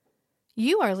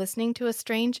You are listening to a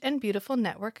Strange and Beautiful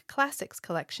Network Classics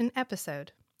Collection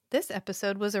episode. This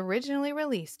episode was originally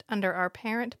released under our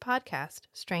parent podcast,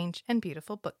 Strange and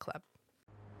Beautiful Book Club.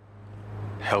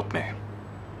 Help me.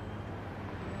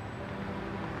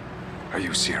 Are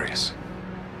you serious?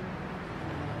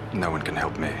 No one can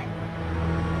help me.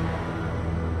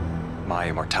 My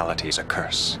immortality is a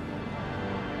curse.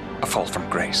 A fall from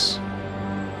grace.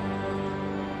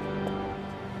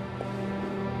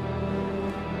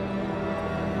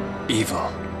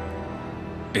 Evil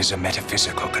is a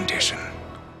metaphysical condition.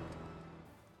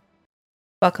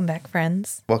 Welcome back,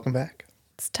 friends. Welcome back.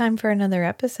 It's time for another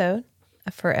episode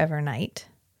of Forever Night.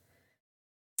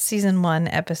 Season 1,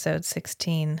 Episode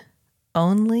 16,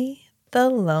 Only the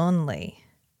Lonely.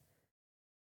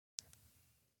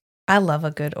 I love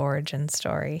a good origin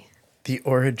story. The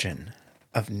origin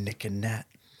of Nick and Nat.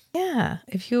 Yeah,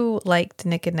 if you liked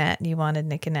Nick and Nat and you wanted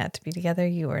Nick and Nat to be together,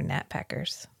 you were Nat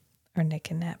Packers. Or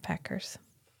Nick and Nat Packers.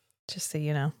 Just so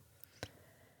you know.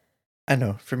 I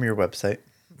know, from your website.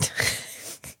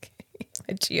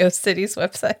 My GeoCities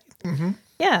website. Mm-hmm.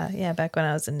 Yeah, back when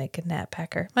I was a Nick and Nat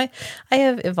Packer. I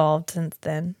have evolved since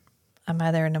then. I'm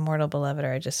either an immortal beloved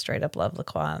or I just straight up love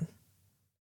LaCroix and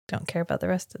don't care about the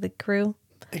rest of the crew.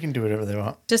 They can do whatever they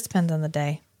want. Just depends on the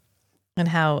day and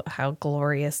how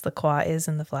glorious LaCroix is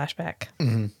in the flashback.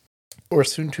 Mm-hmm. Or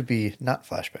soon to be not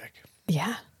flashback.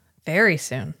 Yeah, very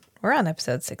soon. We're on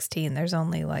episode 16. There's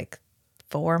only like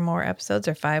 4 more episodes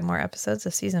or 5 more episodes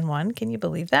of season 1. Can you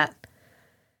believe that?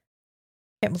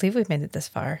 Can't believe we've made it this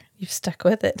far. You've stuck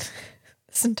with it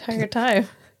this entire time.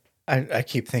 I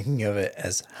keep thinking of it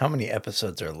as how many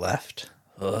episodes are left.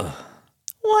 Ugh.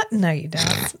 What? No, you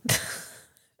don't.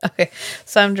 Okay,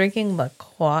 so I'm drinking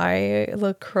LaCroix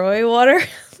water.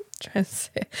 Trying to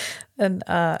say, and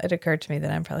it occurred to me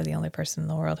that I'm probably the only person in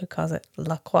the world who calls it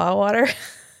LaCroix water.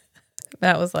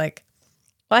 That was like,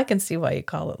 well, I can see why you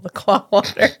call it LaCroix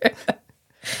water.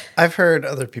 I've heard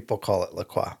other people call it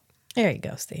LaCroix. There you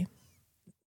go, Steve.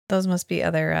 Those must be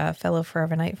other fellow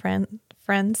Forever Night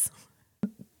friends.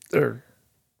 They're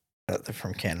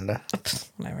from Canada.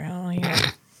 Whatever, I don't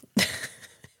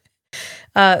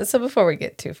hear. So before we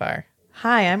get too far,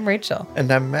 hi, I'm Rachel.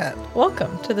 And I'm Matt.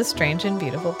 Welcome to the Strange and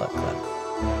Beautiful Book Club.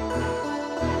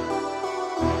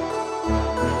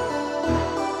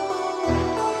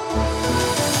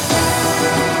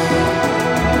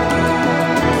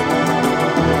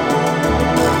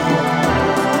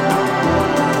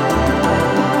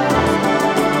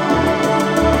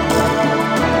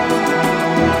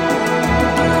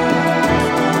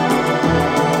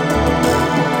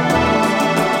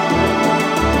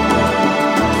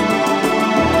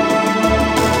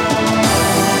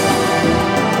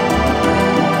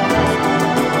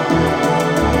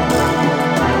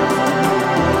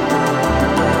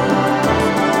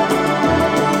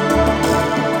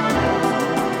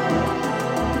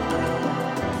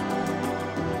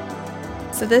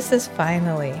 So this is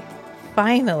finally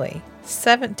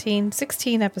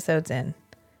 16 episodes in.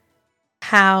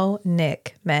 How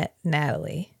Nick met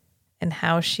Natalie and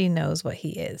how she knows what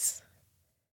he is.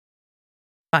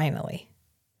 Finally.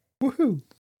 Woohoo.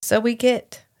 So we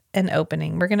get an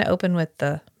opening. We're going to open with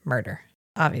the murder,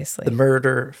 obviously. The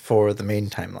murder for the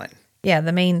main timeline. Yeah,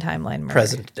 the main timeline murder.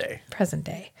 Present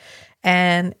day.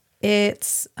 And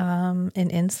it's an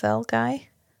incel guy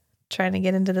trying to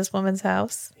get into this woman's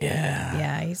house.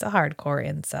 Yeah, he's a hardcore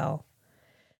incel.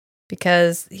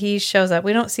 Because he shows up.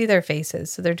 We don't see their faces,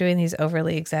 so they're doing these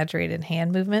overly exaggerated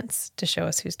hand movements to show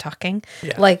us who's talking.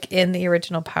 Yeah. Like in the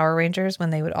original Power Rangers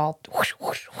when they would all whoosh,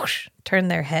 whoosh, whoosh, turn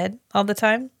their head all the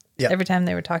time. Yep. Every time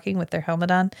they were talking with their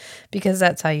helmet on. Because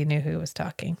that's how you knew who was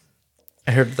talking.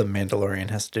 I heard the Mandalorian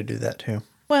has to do that too.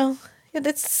 Well,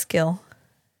 it's a skill.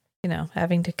 You know,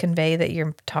 having to convey that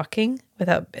you're talking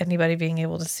without anybody being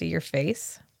able to see your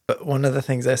face. But one of the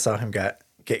things I saw him get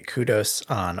kudos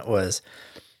on was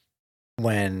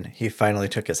when he finally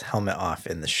took his helmet off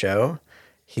in the show,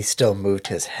 he still moved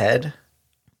his head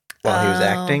while he was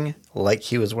acting like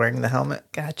he was wearing the helmet.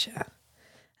 Gotcha.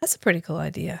 That's a pretty cool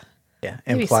idea. Yeah,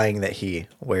 implying that he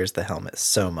wears the helmet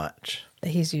so much that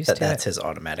he's used to that's his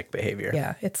automatic behavior.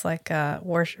 Yeah, it's like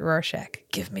Rorschach.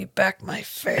 Give me back my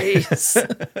face.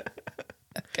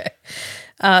 Okay.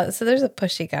 So there's a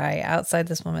pushy guy outside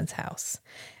this woman's house.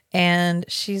 And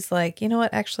she's like, you know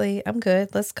what? Actually, I'm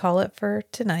good. Let's call it for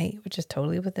tonight, which is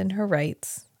totally within her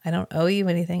rights. I don't owe you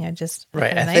anything. I just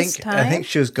had a nice time. I think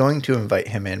she was going to invite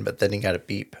him in, but then he got a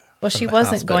beep Well, she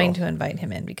wasn't going to invite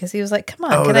him in because he was like, "Come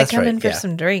on, can I come in for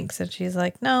some drinks?" And she's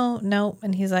like, "No."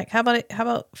 And he's like, "How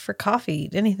about for coffee?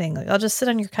 Anything? Like, I'll just sit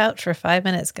on your couch for 5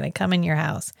 minutes. Can I come in your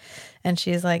house?" And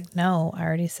she's like, "No, I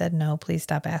already said no. Please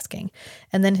stop asking."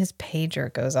 And then his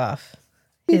pager goes off.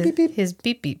 His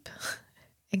beep beep.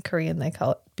 In Korean, they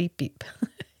call it beep beep.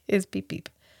 His beep beep.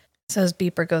 So his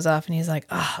beeper goes off, and he's like,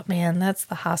 "Oh man, that's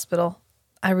the hospital.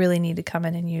 I really need to come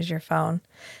in and use your phone."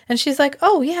 And she's like,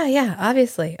 "Oh, yeah,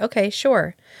 obviously. Okay,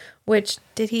 sure." Which,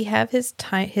 did he have his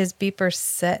beeper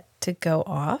set to go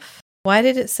off? Why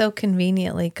did it so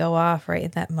conveniently go off right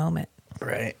in that moment?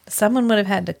 Right. Someone would have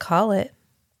had to call it.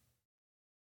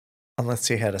 Unless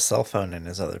he had a cell phone in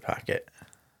his other pocket.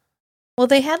 Well,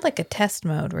 they had like a test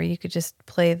mode where you could just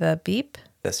play the beep.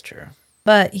 That's true.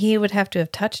 But he would have to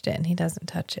have touched it, and he doesn't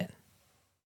touch it.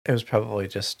 It was probably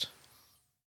just...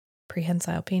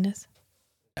 Prehensile penis?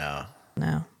 No.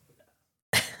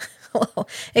 Well,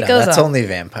 it goes off. That's only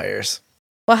vampires.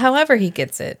 Well, however he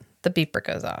gets it, the beeper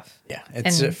goes off. Yeah.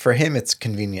 For him, it's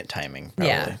convenient timing, probably.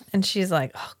 Yeah. And she's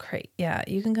like, "Oh, great. Yeah,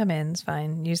 you can come in. It's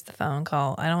fine. Use the phone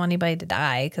call. I don't want anybody to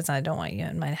die because I don't want you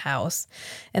in my house."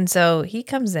 And so he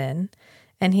comes in,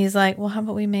 and he's like, "Well, how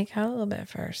about we make out a little bit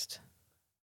first?"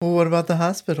 Well, what about the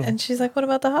hospital? And she's like, "What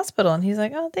about the hospital?" And he's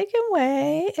like, "Oh, they can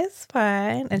wait. It's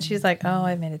fine." And she's like, "Oh,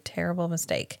 I made a terrible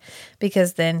mistake."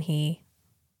 Because then he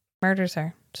murders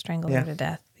her, strangles her to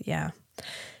death. Yeah.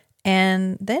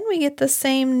 And then we get the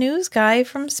same news guy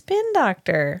from Spin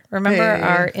Doctor. Remember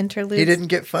our interludes? He didn't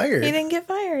get fired.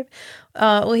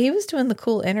 Well, he was doing the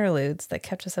cool interludes that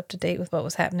kept us up to date with what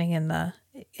was happening in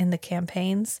the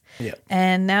campaigns. Yeah.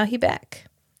 And now he's back.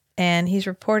 And he's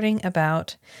reporting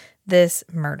about this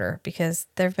murder because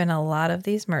there have been a lot of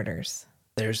these murders.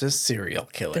 There's a serial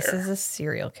killer. This is a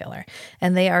serial killer.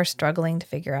 And they are struggling to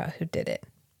figure out who did it.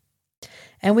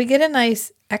 And we get a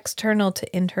nice external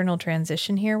to internal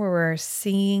transition here where we're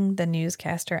seeing the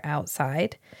newscaster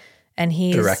outside. And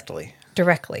he's...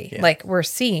 Directly. Yeah. Like, we're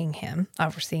seeing him.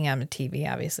 We're seeing him on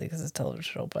TV, obviously, because it's a television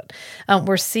show. But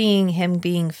we're seeing him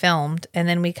being filmed. And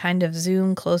then we kind of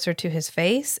zoom closer to his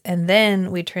face. And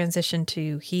then we transition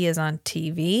to he is on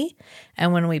TV.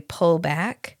 And when we pull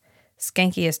back,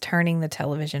 Skanky is turning the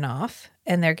television off.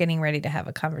 And they're getting ready to have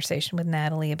a conversation with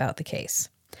Natalie about the case.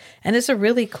 And it's a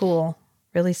really cool,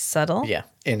 really subtle. Yeah,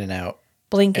 in and out.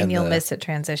 Blink and you'll miss it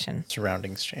transition.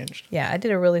 Surroundings changed. Yeah, I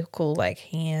did a really cool like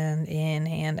hand in,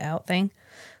 hand out thing.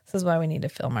 This is why we need to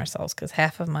film ourselves because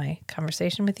half of my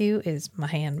conversation with you is my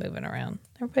hand moving around.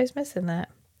 Everybody's missing that.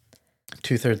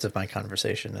 2/3 of my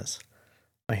conversation is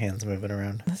my hands moving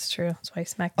around. That's true. That's why you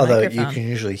smack the microphone. microphone. You can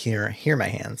usually hear my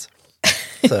hands.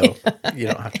 So you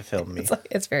don't have to film me.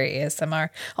 It's very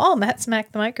ASMR. Oh, Matt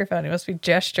smacked the microphone. He must be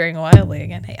gesturing wildly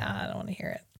again. Hey, I don't want to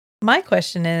hear it. My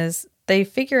question is, they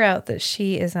figure out that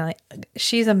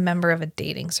she's a member of a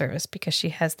dating service because she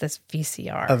has this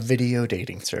VCR. A video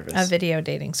dating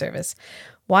service.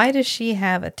 Why does she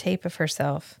have a tape of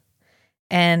herself?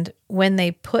 And when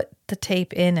they put the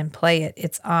tape in and play it,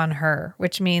 it's on her,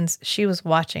 which means she was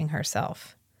watching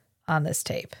herself on this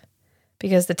tape.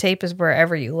 Because the tape is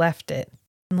wherever you left it.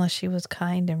 Unless she was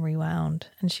kind and rewound.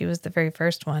 And she was the very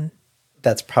first one.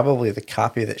 That's probably the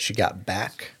copy that she got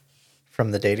back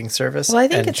from the dating service. Well, I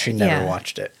think she never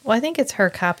watched it. Well, I think it's her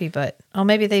copy, but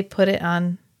maybe they put it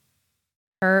on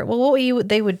her. Well, what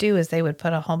they would do is they would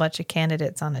put a whole bunch of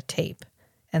candidates on a tape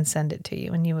and send it to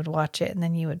you, and you would watch it, and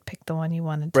then you would pick the one you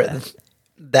wanted to.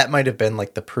 That might have been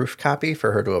like the proof copy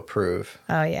for her to approve.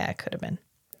 Oh, yeah, it could have been.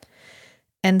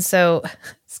 And so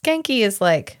Skanky is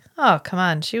like, "Oh, come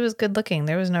on. She was good looking.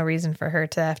 There was no reason for her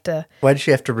to have to." Why did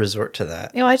she have to resort to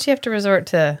that? Why'd she have to resort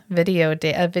to a video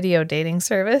dating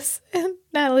service? And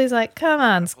Natalie's like, "Come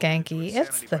on, Skanky.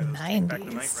 It's the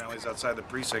 90s. Rallies outside the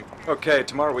precinct. Okay,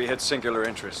 tomorrow we hit singular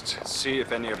interest. See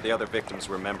if any of the other victims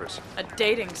were members. A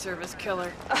dating service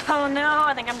killer. Oh no,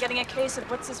 I think I'm getting a case of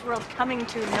what's this world coming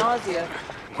to nausea.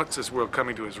 What's this world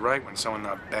coming to is right when someone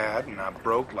not bad and not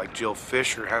broke like Jill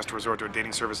Fisher has to resort to a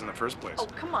dating service in the first place. Oh,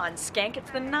 come on, Skank.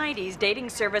 It's the 90s. Dating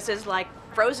services like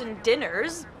frozen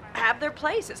dinners have their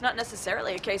place. It's not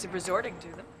necessarily a case of resorting to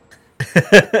them.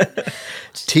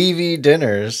 TV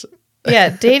dinners. Yeah,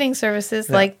 dating services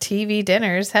like TV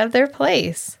dinners have their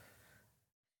place.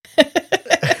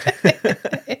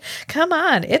 Come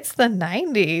on, it's the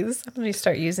 90s. I'm going to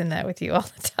start using that with you all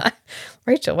the time.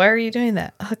 Rachel, why are you doing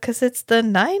that? Because it's the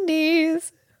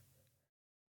 90s.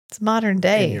 It's modern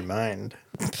day. In your mind.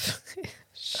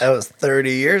 That was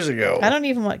 30 years ago. I don't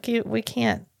even want, we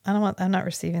can't, I'm not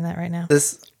receiving that right now.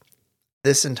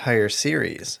 This entire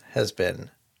series has been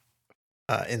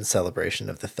in celebration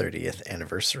of the 30th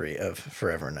anniversary of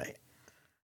Forever Night.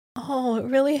 Oh, it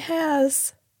really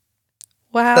has.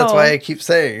 Wow. That's why I keep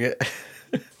saying it.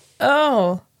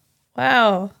 Oh,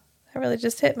 wow. That really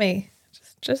just hit me.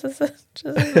 Just as a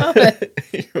moment.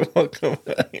 You're welcome.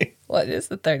 What is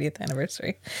the 30th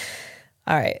anniversary?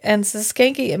 All right. And so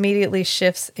Skanky immediately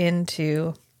shifts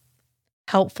into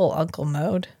helpful uncle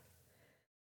mode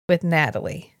with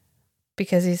Natalie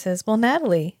because he says, well,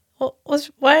 Natalie,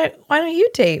 why don't you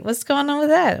date? What's going on with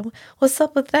that? What's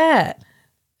up with that?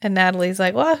 And Natalie's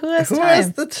like, well, who has time? Who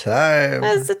has the time? Who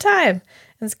has the time?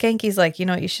 And Skanky's like, you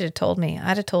know what? You should have told me.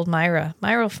 I'd have told Myra.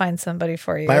 Myra will find somebody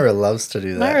for you. Myra loves to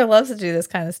do that. Myra loves to do this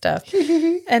kind of stuff.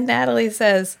 And Natalie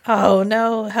says, oh,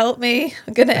 no, help me.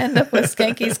 I'm going to end up with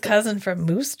Skanky's cousin from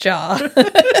Moose Jaw.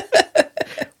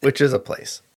 Which is a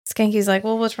place. Skanky's like,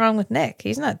 well, what's wrong with Nick?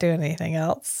 He's not doing anything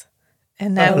else.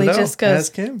 And Natalie just goes,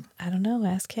 ask him. I don't know.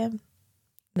 Ask him. And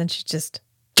then she just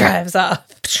drives off.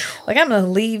 Like, I'm going to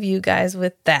leave you guys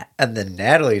with that. And then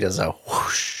Natalie does a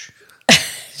whoosh.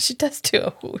 She does do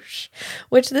a whoosh,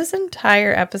 which this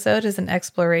entire episode is an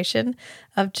exploration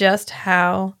of just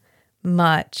how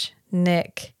much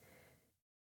Nick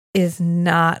is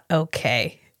not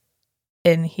okay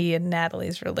in he and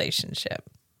Natalie's relationship.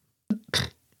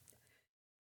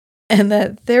 And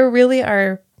that there really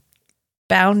are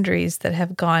boundaries that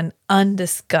have gone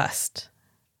undiscussed,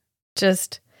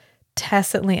 just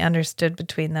tacitly understood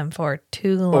between them for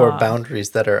too long. Or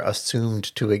boundaries that are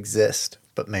assumed to exist,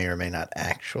 but may or may not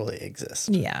actually exist.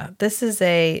 Yeah,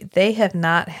 they have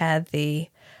not had the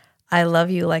I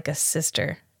love you like a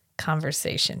sister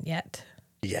conversation yet.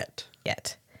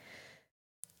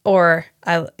 Or,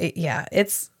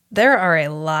 there are a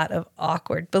lot of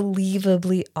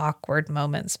believably awkward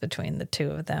moments between the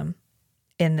two of them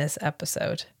in this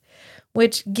episode,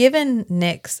 which, given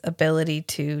Nick's ability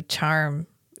to charm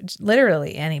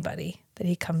literally anybody that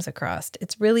he comes across,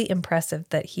 it's really impressive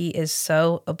that he is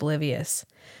so oblivious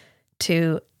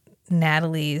to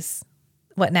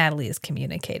what Natalie is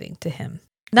communicating to him.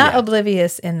 Not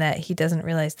oblivious in that he doesn't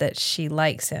realize that she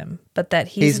likes him, but that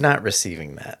he's not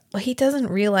receiving that. Well, he doesn't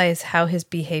realize how his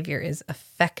behavior is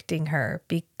affecting her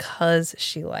because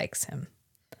she likes him.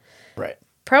 Right.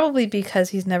 Probably because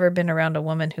he's never been around a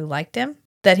woman who liked him,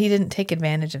 that he didn't take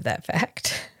advantage of that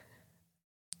fact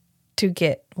to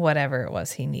get whatever it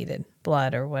was he needed,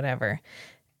 blood or whatever,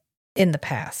 in the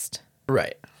past.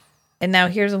 Right. And now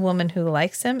here's a woman who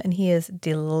likes him, and he is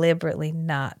deliberately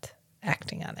not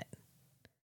acting on it.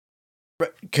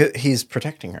 Right. He's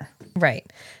protecting her.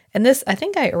 Right. And this, I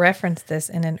think I referenced this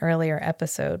in an earlier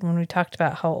episode when we talked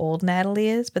about how old Natalie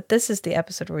is, but this is the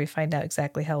episode where we find out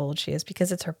exactly how old she is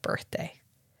because it's her birthday.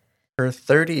 Her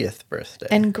 30th birthday.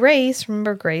 And Grace,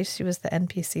 remember Grace? She was the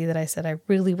NPC that I said I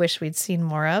really wish we'd seen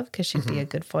more of because she'd be a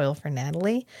good foil for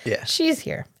Natalie. Yeah. She's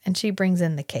here, and she brings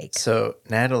in the cake. So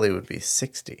Natalie would be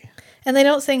 60. And they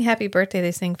don't sing Happy Birthday.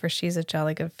 They sing For She's a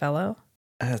Jolly Good Fellow.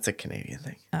 That's a Canadian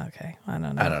thing. Okay. I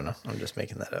don't know. I'm just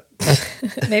making that up.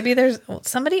 Maybe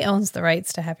somebody owns the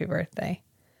rights to Happy Birthday.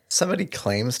 Somebody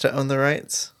claims to own the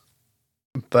rights,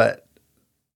 but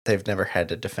they've never had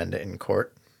to defend it in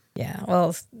court. Yeah.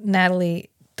 Well, Natalie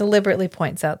deliberately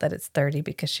points out that it's 30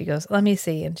 because she goes, let me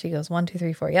see. And she goes, 1, 2,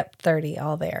 3, 4. Yep. 30,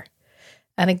 all there.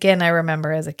 And again, I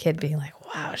remember as a kid being like,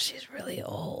 wow, she's really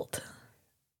old.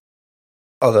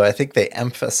 Although I think they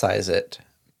emphasize it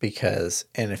because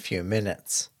in a few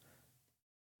minutes,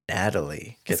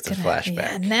 Natalie gets a flashback.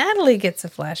 Yeah, Natalie gets a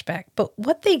flashback. But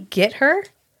what they get her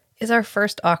is our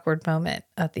first awkward moment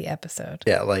of the episode.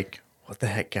 Yeah, like, what the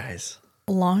heck, guys?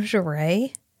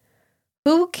 Lingerie?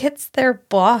 Who gets their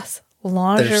boss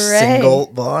lingerie? Their single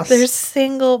boss? Their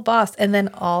single boss. And then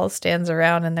all stands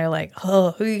around and they're like,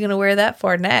 oh, who are you going to wear that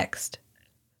for next?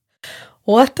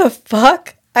 What the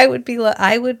fuck? I would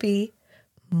be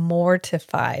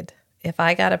mortified if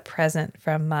I got a present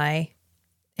from my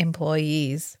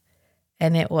employees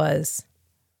and it was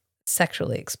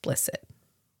sexually explicit.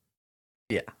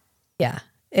 Yeah. Yeah.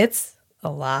 It's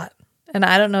a lot. And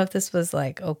I don't know if this was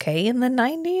like okay in the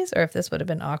 90s or if this would have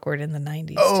been awkward in the 90s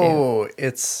too. Oh,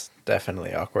 it's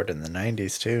definitely awkward in the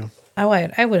 90s too.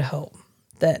 I would hope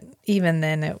that even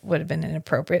then it would have been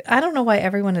inappropriate. I don't know why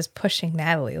everyone is pushing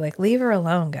Natalie. Like, leave her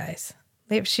alone, guys.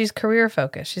 She's career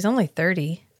focused. She's only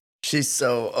 30. She's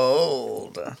so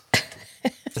old.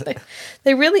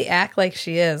 They really act like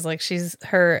she is. Like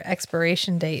her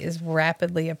expiration date is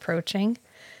rapidly approaching.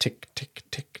 Tick, tick,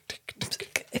 tick, tick,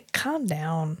 tick. Calm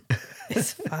down.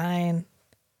 It's fine.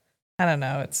 I don't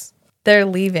know. They're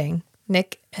leaving.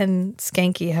 Nick and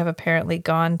Skanky have apparently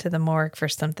gone to the morgue for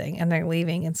something, and they're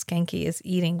leaving, and Skanky is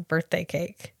eating birthday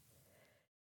cake.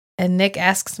 And Nick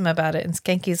asks him about it, and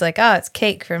Skanky's like, it's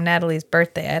cake from Natalie's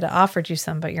birthday. I'd have offered you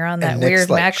some, but you're on that weird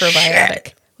macrobiotic.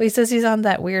 Shit. Well, he says he's on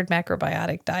that weird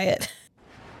macrobiotic diet.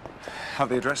 Have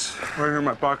the address? Right here in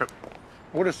my pocket.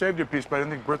 I would have saved you a piece, but I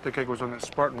didn't think birthday cake was on that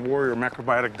Spartan warrior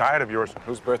macrobiotic diet of yours.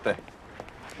 Whose birthday?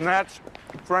 And that's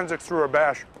forensics through her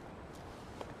bash.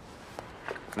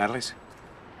 Natalie's?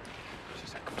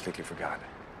 Jeez, I completely forgot.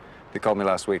 They called me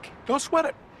last week. Don't sweat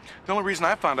it. The only reason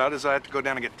I found out is I had to go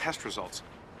down and get test results.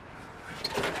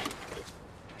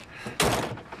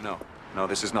 No,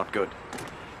 this is not good.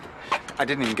 I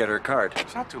didn't even get her a card.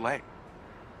 It's not too late.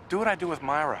 Do what I do with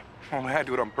Myra. Only I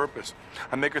do it on purpose.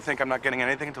 I make her think I'm not getting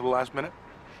anything until the last minute.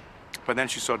 But then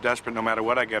she's so desperate, no matter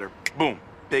what I get her, boom,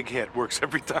 big hit. Works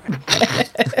every time.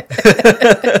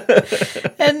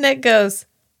 And Nick goes,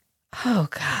 oh,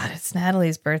 God, it's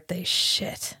Natalie's birthday.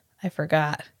 Shit, I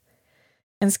forgot.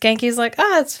 And Skanky's like,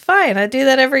 it's fine. I do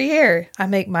that every year. I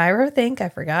make Myra think I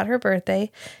forgot her birthday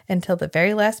until the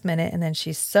very last minute. And then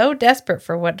she's so desperate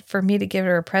for me to give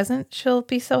her a present, she'll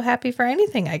be so happy for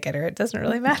anything I get her. It doesn't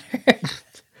really matter.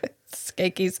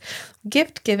 Skanky's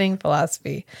gift-giving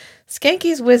philosophy.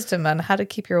 Skanky's wisdom on how to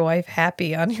keep your wife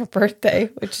happy on your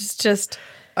birthday, which is just...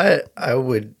 I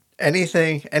would... Any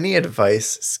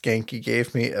advice Skanky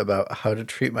gave me about how to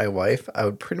treat my wife, I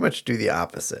would pretty much do the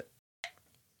opposite.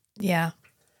 Yeah.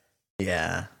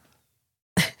 Yeah.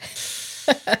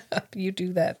 You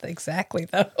do that exactly,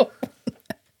 though.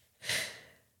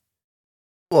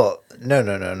 Well,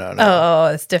 no. Oh,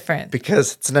 it's different.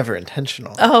 Because it's never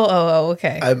intentional.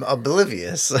 Okay. I'm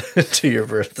oblivious to your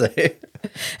birthday.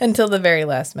 Until the very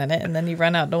last minute, and then you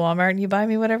run out to Walmart and you buy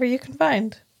me whatever you can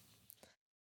find.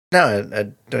 No,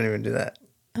 I don't even do that.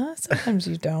 Sometimes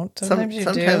you don't. Sometimes you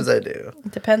do. Sometimes I do.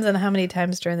 It depends on how many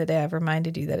times during the day I've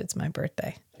reminded you that it's my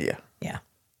birthday. Yeah. Yeah.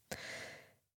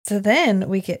 So then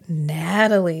we get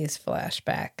Natalie's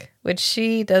flashback, which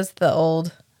she does the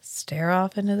old stare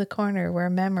off into the corner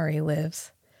where memory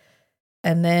lives.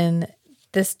 And then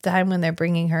this time when they're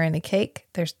bringing her in a cake,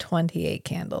 there's 28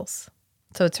 candles.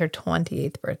 So it's her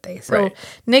 28th birthday. So right.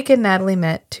 Nick and Natalie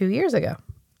met 2 years ago.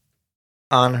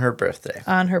 On her birthday.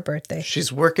 On her birthday.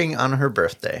 She's working on her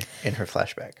birthday in her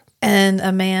flashback. And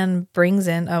a man brings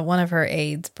in, one of her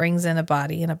aides brings in a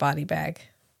body in a body bag.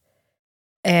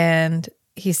 And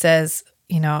he says,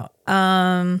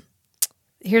 here's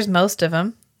most of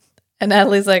them. And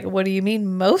Natalie's like, what do you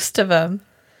mean most of them?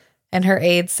 And her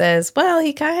aide says, well,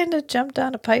 he kind of jumped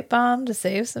on a pipe bomb to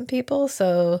save some people.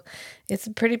 So it's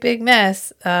a pretty big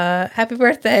mess. Happy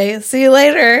birthday. See you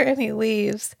later. And he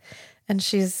leaves. And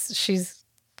she's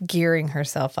gearing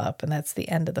herself up. And that's the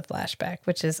end of the flashback,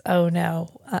 which is, oh no,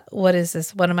 what is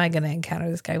this? What am I going to encounter?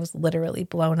 This guy was literally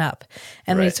blown up.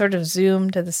 And we sort of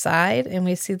zoom to the side and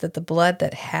we see that the blood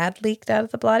that had leaked out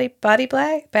of the body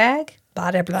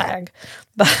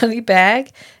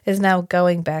bag is now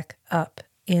going back up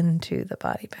into the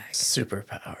body bag.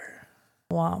 Superpower.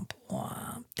 Womp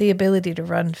womp. The ability to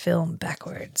run film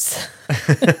backwards.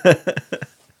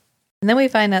 And then we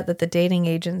find out that the dating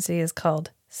agency is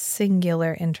called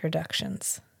Singular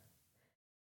Introductions.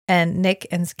 And Nick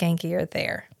and Skanky are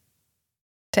there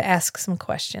to ask some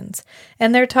questions.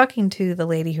 And they're talking to the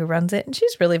lady who runs it, and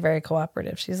she's really very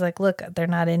cooperative. She's like, look, they're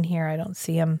not in here. I don't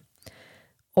see them.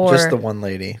 Or just the one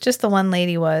lady. Just the one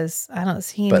lady was. I don't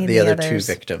see any but of the other others. two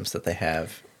victims that they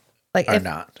have are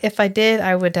not. If I did,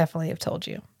 I would definitely have told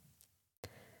you.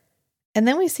 And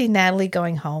then we see Natalie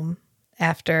going home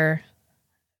after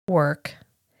work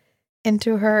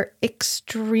into her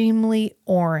extremely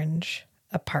orange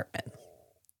apartment.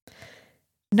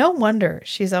 No wonder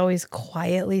she's always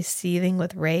quietly seething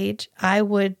with rage. I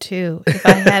would too if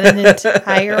I had an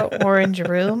entire orange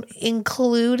room,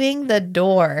 including the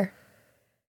door,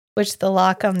 which the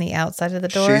lock on the outside of the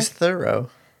door. She's thorough.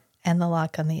 And the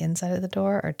lock on the inside of the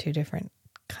door are two different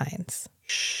kinds.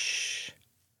 Shh.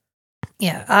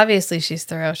 Yeah, obviously she's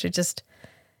thorough.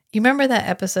 You remember that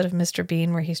episode of Mr.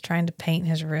 Bean where he's trying to paint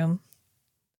his room?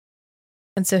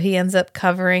 And so he ends up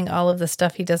covering all of the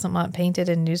stuff he doesn't want painted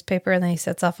in newspaper, and then he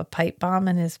sets off a pipe bomb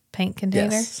in his paint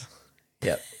container. Yes.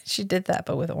 Yep. She did that,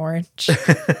 but with orange.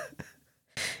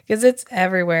 Because it's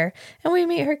everywhere. And we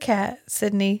meet her cat,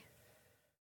 Sydney.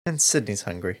 And Sydney's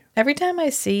hungry. Every time I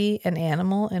see an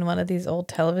animal in one of these old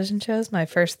television shows, my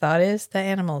first thought is, that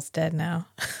animal's dead now.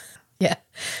 Yeah.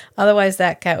 Otherwise,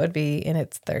 that cat would be in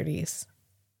its 30s.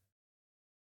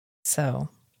 So,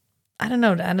 I don't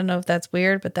know. I don't know if that's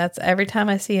weird, but that's every time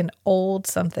I see an old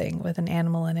something with an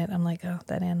animal in it, I'm like, oh,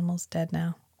 that animal's dead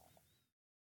now.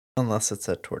 Unless it's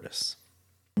a tortoise.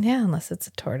 Yeah, unless it's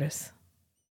a tortoise.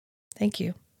 Thank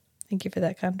you. Thank you for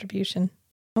that contribution.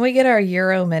 And we get our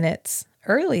Euro minutes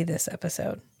early this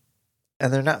episode.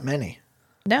 And they're not many.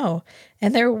 No.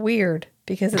 And they're weird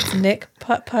because it's Nick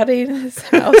putt-putting in his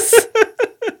house.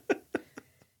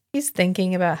 He's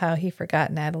thinking about how he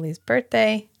forgot Natalie's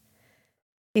birthday.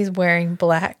 He's wearing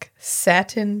black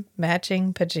satin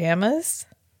matching pajamas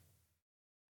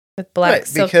with black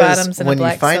silk bottoms and a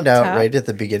black silk top. When you find out right at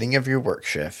the beginning of your work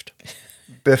shift,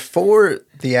 before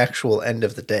the actual end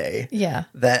of the day,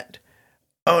 that,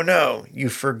 oh no, you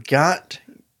forgot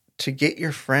to get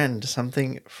your friend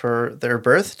something for their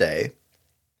birthday.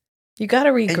 You got to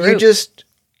regroup. And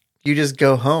you just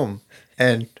go home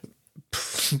and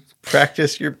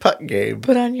practice your putt game.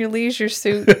 Put on your leisure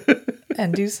suit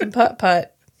and do some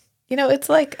putt-putt. You know, it's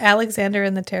like Alexander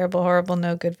in the Terrible, Horrible,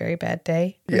 No Good, Very Bad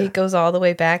Day. Where he goes all the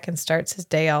way back and starts his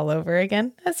day all over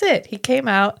again. That's it. He came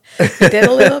out, he did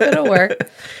a little bit of work.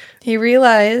 He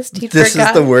realized This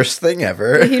is the worst thing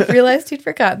ever. He realized he'd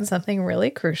forgotten something really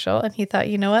crucial. And he thought,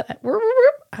 you know what?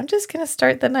 I'm just going to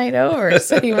start the night over.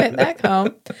 So he went back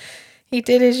home. He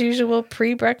did his usual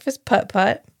pre-breakfast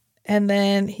putt-putt. And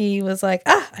then he was like,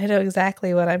 I know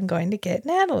exactly what I'm going to get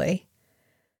Natalie.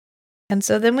 And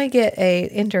so then we get a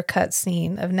intercut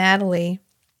scene of Natalie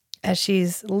as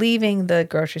she's leaving the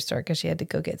grocery store because she had to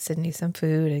go get Sydney some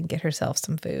food and get herself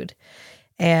some food.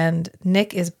 And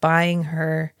Nick is buying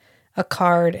her a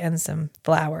card and some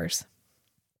flowers.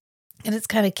 And it's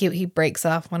kind of cute. He breaks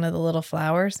off one of the little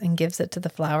flowers and gives it to the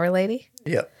flower lady.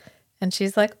 Yep. And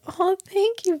she's like, oh,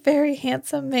 thank you, very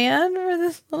handsome man, for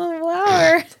this little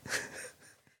flower.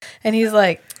 And he's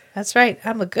like, that's right.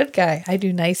 I'm a good guy. I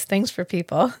do nice things for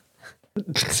people.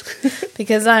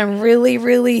 Because I'm really,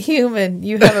 really human.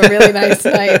 You have a really nice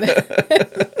night.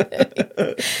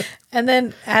 And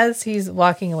then as he's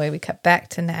walking away, we cut back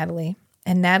to Natalie.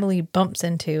 And Natalie bumps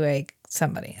into a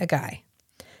guy,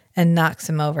 and knocks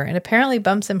him over. And apparently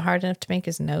bumps him hard enough to make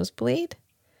his nose bleed.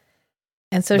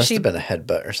 And so Must have been a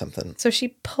headbutt or something. So she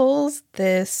pulls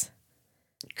this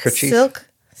kerchief, silk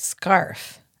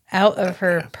scarf out of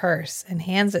her purse and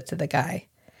hands it to the guy.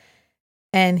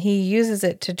 And he uses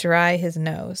it to dry his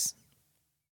nose.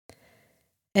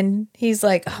 And he's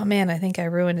like, oh man, I think I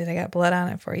ruined it. I got blood on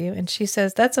it for you. And she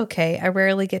says, that's okay. I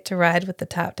rarely get to ride with the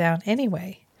top down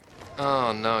anyway.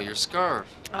 Oh no, your scarf.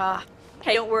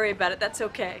 Hey, don't worry about it. That's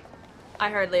okay. I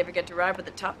hardly ever get to ride with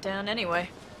the top down anyway.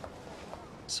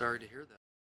 Sorry to hear that.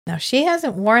 Now, she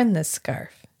hasn't worn this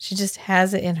scarf. She just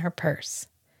has it in her purse.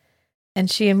 And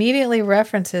she immediately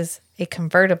references a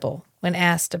convertible when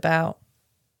asked about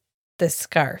this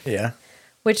scarf. Yeah.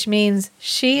 Which means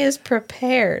she is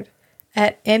prepared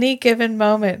at any given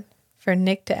moment for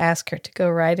Nick to ask her to go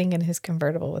riding in his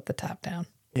convertible with the top down.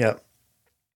 Yep.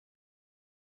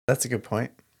 That's a good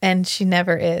point. And she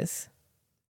never is.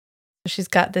 She's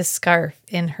got this scarf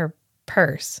in her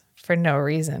purse for no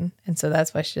reason. And so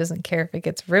that's why she doesn't care if it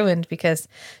gets ruined, because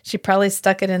she probably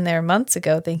stuck it in there months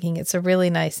ago thinking it's a really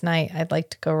nice night. I'd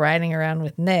like to go riding around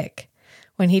with Nick.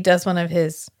 When he does one of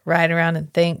his ride around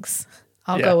and thinks,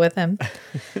 I'll go with him.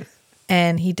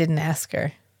 And he didn't ask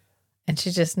her. And she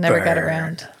just never got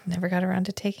around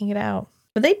to taking it out.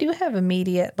 But they do have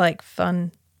immediate, like,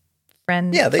 fun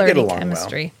friend they flirty get along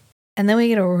chemistry. well. And then we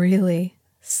get a really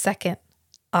second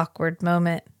awkward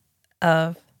moment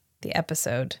of the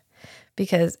episode.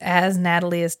 Because as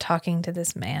Natalie is talking to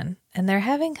this man, and they're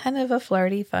having kind of a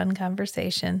flirty, fun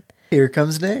conversation. Here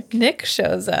comes Nick. Nick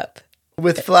shows up.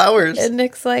 With flowers. And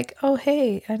Nick's like, oh,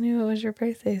 hey, I knew it was your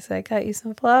birthday, so I got you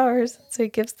some flowers. So he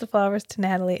gives the flowers to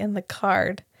Natalie and the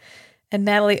card. And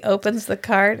Natalie opens the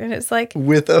card, and it's like,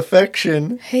 with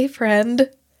affection. Hey, friend.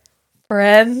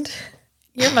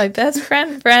 You're my best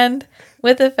friend.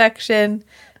 With affection,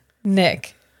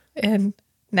 Nick. And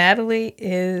Natalie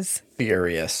is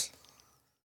furious.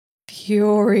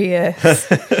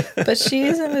 But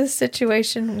she's in a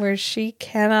situation where she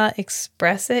cannot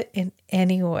express it in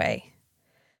any way.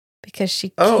 Because she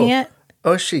can't.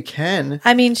 Oh, she can.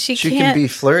 I mean, she can't. She can be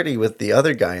flirty with the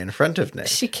other guy in front of Nick.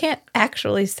 She can't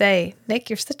actually say,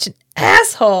 Nick, you're such an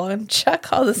asshole, and chuck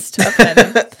all this stuff at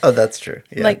him. Oh, that's true.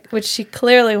 Yeah. Like, which she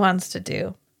clearly wants to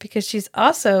do. Because she's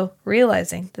also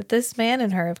realizing that this man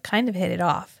and her have kind of hit it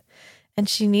off. And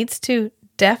she needs to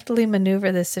deftly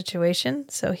maneuver this situation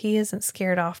so he isn't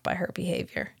scared off by her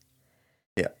behavior.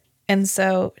 Yeah. And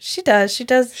so she does.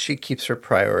 She keeps her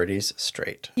priorities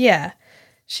straight. Yeah.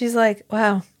 She's like,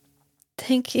 wow,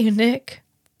 thank you, Nick.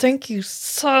 Thank you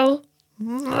so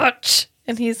much.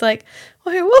 And he's like,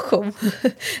 well, you're welcome.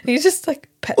 And he just like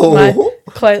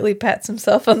quietly pats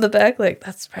himself on the back like,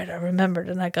 that's right, I remembered,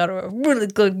 and I got her a really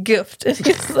good gift. And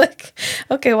he's like,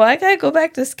 okay, well, I gotta go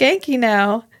back to Skanky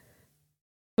now.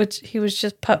 Which he was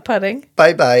just putt-putting.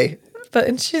 Bye-bye.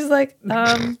 And she's like,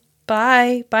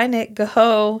 bye, Nick,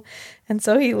 go. And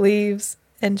so he leaves,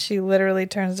 and she literally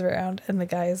turns around, and the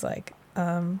guy is like,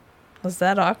 was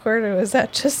that awkward, or was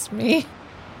that just me?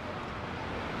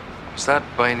 Was that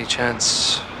by any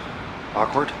chance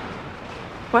awkward?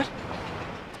 What?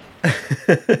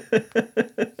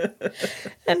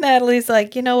 And Natalie's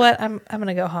like, you know what? I'm going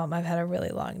to go home. I've had a really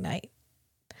long night.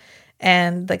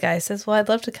 And the guy says, well, I'd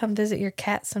love to come visit your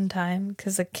cat sometime,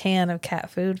 because a can of cat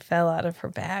food fell out of her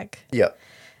bag. Yep.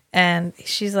 And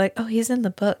she's like, oh, he's in the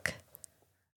book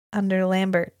under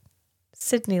Lambert,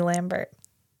 Sidney Lambert,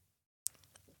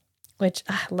 which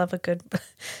I love a good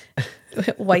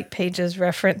White Pages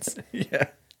reference. Yeah.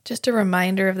 Just a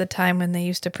reminder of the time when they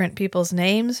used to print people's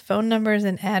names, phone numbers,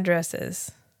 and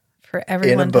addresses for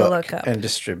everyone to look up. And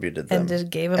distributed them. And just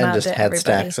gave them and out just to had everybody.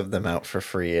 stacks of them out for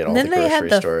free at all And the then they grocery had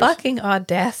the stores. fucking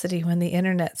audacity when the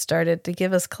internet started to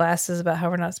give us classes about how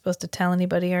we're not supposed to tell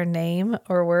anybody our name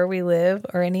or where we live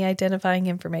or any identifying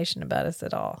information about us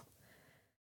at all.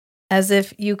 As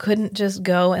if you couldn't just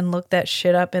go and look that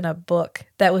shit up in a book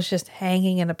that was just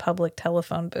hanging in a public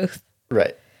telephone booth.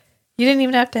 Right. You didn't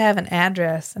even have to have an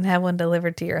address and have one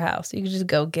delivered to your house. You could just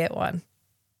go get one.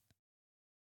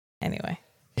 Anyway.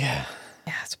 Yeah.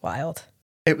 Yeah, it's wild.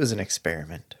 It was an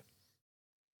experiment.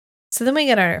 So then we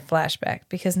get our flashback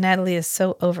because Natalie is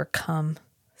so overcome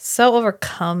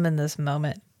in this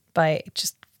moment by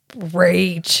just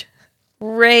rage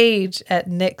at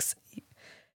Nick's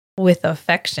with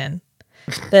affection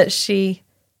that she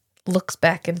looks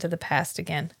back into the past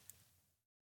again.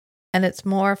 And it's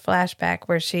more flashback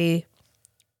where she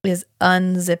is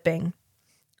unzipping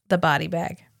the body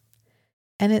bag.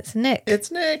 And it's Nick.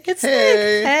 It's Nick. It's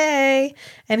Nick. Hey.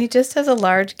 And he just has a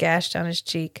large gash down his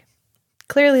cheek.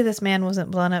 Clearly this man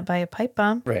wasn't blown up by a pipe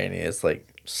bomb. Right, and he has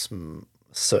like some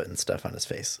soot and stuff on his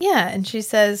face. Yeah, and she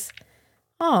says,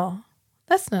 oh,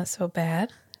 that's not so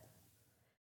bad.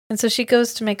 And so she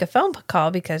goes to make a phone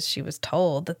call because she was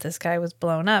told that this guy was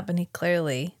blown up and he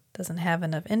clearly doesn't have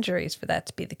enough injuries for that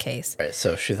to be the case. Right,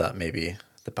 so she thought maybe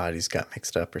the bodies got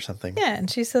mixed up or something. Yeah, and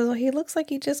she says, well, he looks like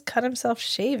he just cut himself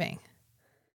shaving.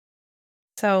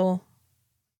 So,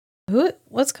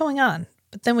 what's going on?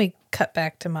 But then we cut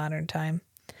back to modern time.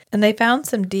 And they found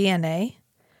some DNA,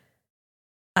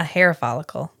 a hair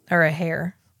follicle, or a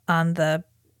hair, on the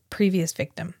previous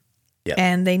victim. Yep.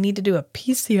 And they need to do a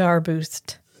PCR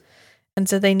boost. And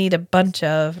so they need a bunch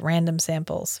of random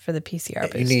samples for the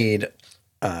PCR boost. You need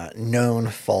known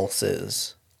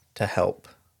falses to help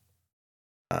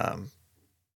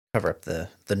cover up the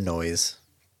noise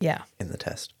in the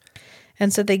test.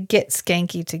 And so they get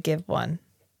Skanky to give one.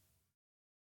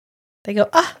 They go,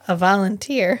 a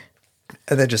volunteer.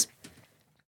 And then just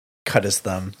cut his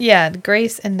thumb. Yeah,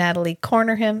 Grace and Natalie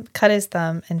corner him, cut his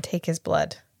thumb, and take his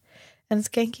blood. And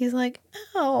Skanky's like,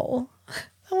 oh,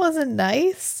 that wasn't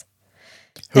nice.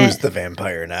 Who's the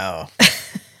vampire now?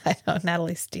 I know,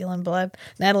 Natalie's stealing blood.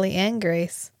 Natalie and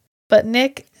Grace. But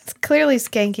Nick, clearly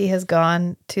Skanky has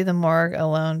gone to the morgue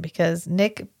alone because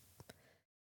Nick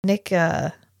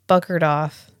buggered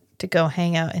off to go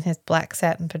hang out in his black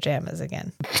satin pajamas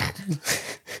again.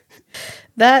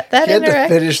 That he had to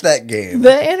finish that game.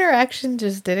 The interaction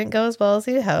just didn't go as well as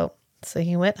he'd hoped. So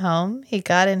he went home. He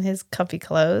got in his comfy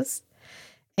clothes.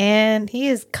 And he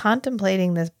is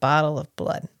contemplating this bottle of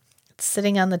blood. It's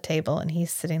sitting on the table, and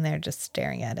he's sitting there just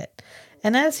staring at it.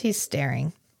 And as he's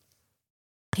staring,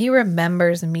 he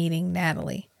remembers meeting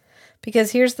Natalie.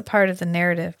 Because here's the part of the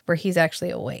narrative where he's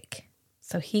actually awake.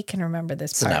 So he can remember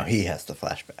this part. So now he has the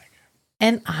flashback.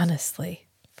 And honestly,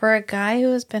 for a guy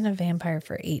who has been a vampire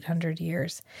for 800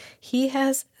 years, he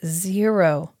has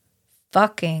zero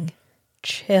fucking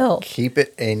chill. Keep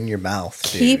it in your mouth,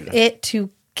 dude. Keep it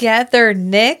together,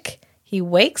 Nick. He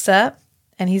wakes up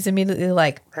and he's immediately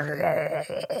like,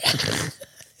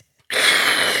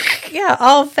 yeah,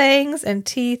 all fangs and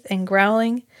teeth and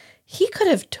growling. He could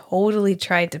have totally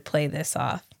tried to play this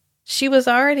off. She was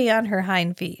already on her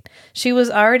hind feet. She'd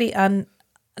already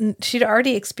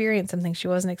experienced something she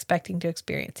wasn't expecting to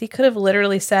experience. He could have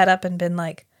literally sat up and been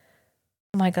like,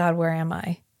 oh my God, where am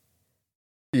I?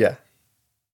 Yeah.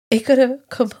 He could have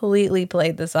completely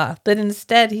played this off, but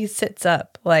instead he sits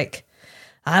up like,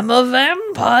 I'm a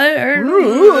vampire.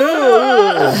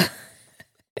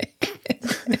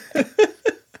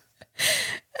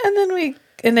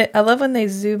 And then I love when they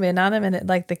zoom in on him and it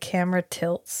like the camera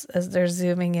tilts as they're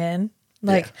zooming in.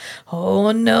 Like,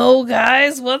 oh no,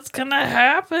 guys, what's gonna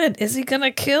happen? Is he gonna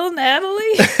kill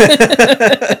Natalie?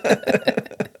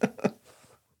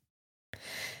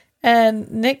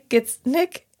 And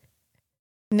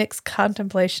Nick's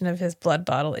contemplation of his blood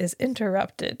bottle is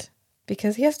interrupted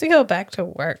because he has to go back to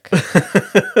work.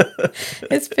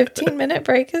 His 15-minute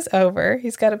break is over.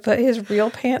 He's got to put his real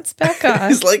pants back on.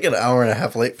 He's like an hour and a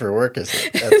half late for work at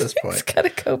this point. He's got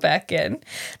to go back in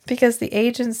because the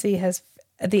agency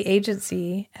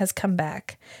has come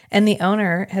back, and the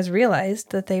owner has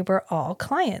realized that they were all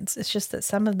clients. It's just that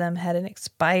some of them had an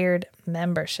expired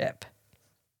membership.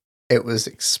 It was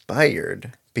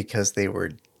expired because they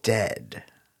were dead.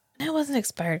 It wasn't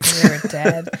expired because they were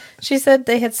dead. She said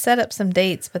they had set up some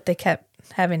dates, but they kept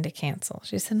having to cancel.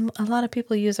 She said a lot of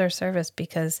people use our service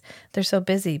because they're so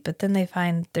busy, but then they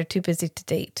find they're too busy to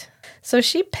date. So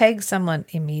she pegs someone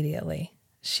immediately.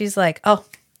 She's like, oh,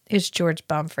 it's George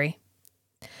Bumfrey.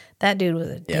 That dude was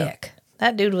a dick.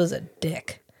 That dude was a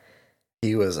dick.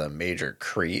 He was a major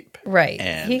creep. Right.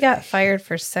 And he got fired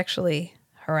for sexually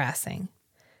harassing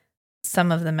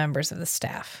some of the members of the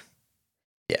staff.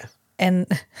 Yeah. And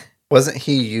wasn't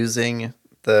he using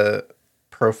the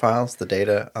profiles, the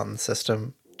data on the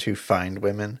system to find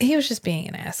women? He was just being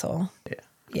an asshole. Yeah.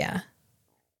 Yeah.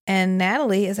 And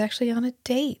Natalie is actually on a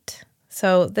date.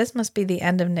 So this must be the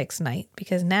end of Nick's night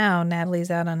because now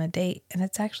Natalie's out on a date and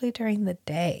it's actually during the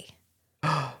day.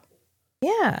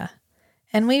 Yeah.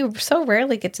 And we so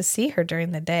rarely get to see her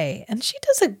during the day. And she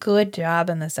does a good job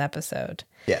in this episode.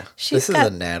 Yeah. This is a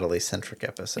Natalie-centric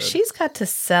episode. She's got to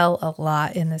sell a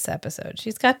lot in this episode.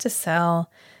 She's got to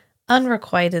sell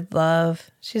unrequited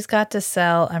love. She's got to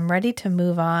sell, I'm ready to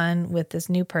move on with this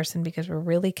new person because we're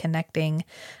really connecting.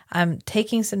 I'm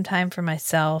taking some time for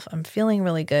myself. I'm feeling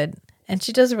really good. And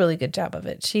she does a really good job of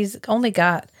it. She's only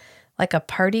got like a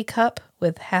party cup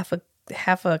with half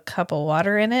a cup of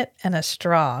water in it and a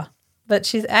straw. But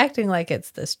she's acting like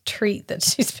it's this treat that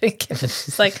she's been given.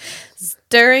 She's like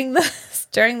stirring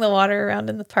the water around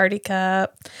in the party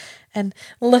cup and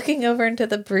looking over into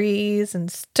the breeze and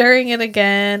stirring it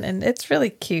again. And it's really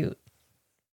cute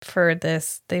for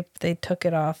this. They took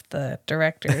it off the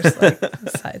director's. Like,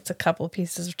 it's a couple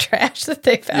pieces of trash that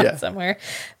they found somewhere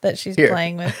that she's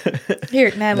playing with.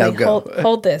 Here, Natalie,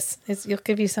 hold this. You'll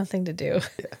give you something to do.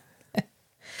 Yeah.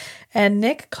 And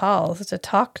Nick calls to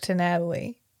talk to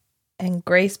Natalie. And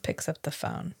Grace picks up the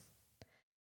phone.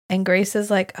 And Grace is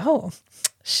like, oh,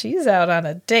 she's out on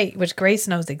a date, which Grace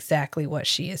knows exactly what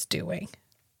she is doing.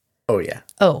 Oh, yeah.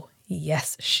 Oh,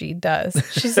 yes, she does.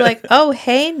 She's like, oh,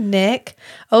 hey, Nick.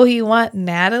 Oh, you want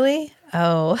Natalie?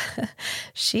 Oh,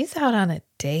 she's out on a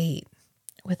date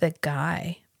with a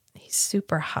guy. He's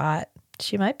super hot.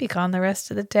 She might be gone the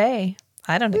rest of the day.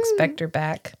 I don't expect her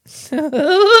back.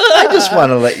 I just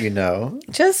want to let you know.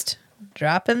 Just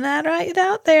dropping that right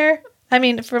out there. I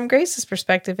mean, from Grace's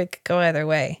perspective, it could go either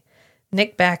way.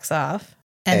 Nick backs off,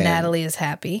 and Natalie is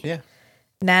happy. Yeah.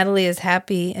 Natalie is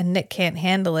happy, and Nick can't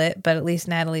handle it, but at least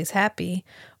Natalie's happy.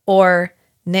 Or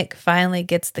Nick finally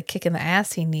gets the kick in the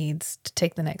ass he needs to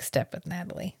take the next step with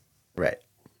Natalie. Right.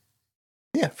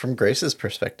 Yeah, from Grace's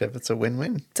perspective, it's a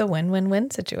win-win. It's a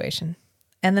win-win-win situation.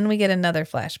 And then we get another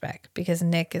flashback because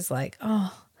Nick is like,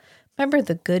 oh, remember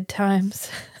the good times?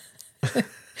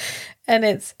 And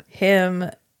it's him,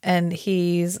 and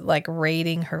he's like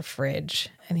raiding her fridge,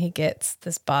 and he gets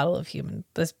this bag of human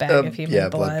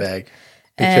blood. Blood bag.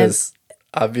 Because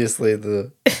obviously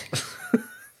the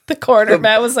coroner,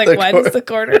 Matt was like, why does the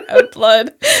coroner have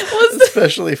blood?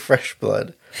 Especially fresh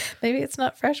blood. Maybe it's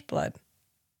not fresh blood.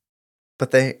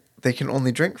 But they can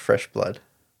only drink fresh blood.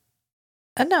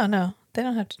 No, they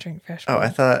don't have to drink fresh blood. Oh, I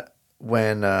thought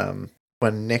when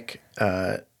Nick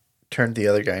turned the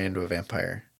other guy into a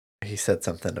vampire, he said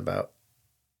something about...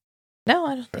 No,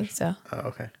 I don't think so. Oh,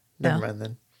 okay. Never mind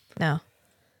then. No.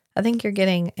 I think you're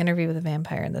getting Interview with a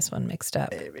Vampire in this one mixed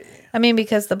up. Maybe. I mean,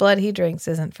 because the blood he drinks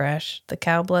isn't fresh. The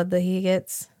cow blood that he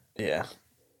gets. Yeah.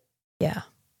 Yeah.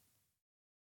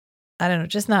 I don't know.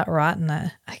 Just not rotten,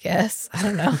 I guess. I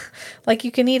don't know. Like,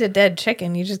 you can eat a dead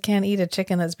chicken. You just can't eat a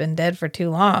chicken that's been dead for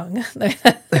too long.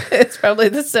 It's probably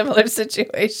the similar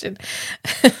situation.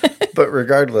 But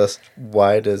regardless,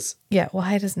 why does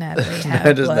Natalie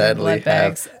have blood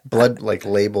bags? Blood, like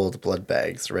labeled blood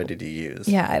bags ready to use?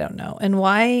 Yeah, I don't know. And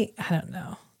why? I don't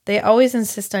know. They always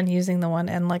insist on using the one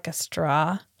end like a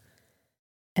straw.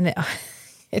 And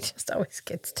it just always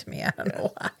gets to me. I don't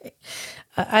know why.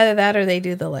 Either that or they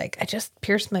do the I just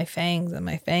pierced my fangs and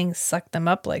my fangs suck them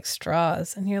up like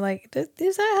straws. And you're like,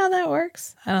 is that how that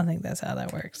works? I don't think that's how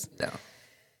that works. No.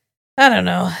 I don't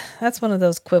know. That's one of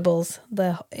those quibbles.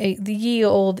 The ye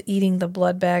old eating the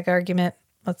blood bag argument.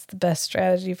 What's the best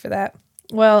strategy for that?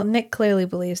 Well, Nick clearly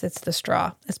believes it's the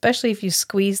straw, especially if you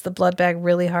squeeze the blood bag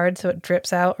really hard so it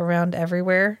drips out around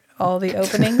everywhere, all the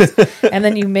openings, and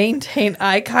then you maintain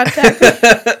eye contact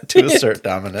to assert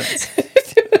dominance.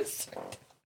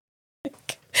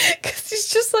 Because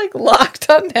he's just like locked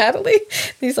on Natalie.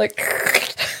 He's like,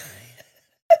 and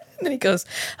then he goes,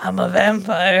 I'm a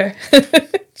vampire.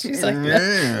 She's like,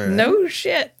 no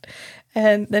shit.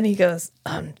 And then he goes,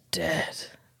 I'm dead.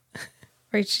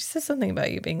 Right? She says something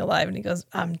about you being alive, and he goes,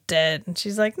 I'm dead. And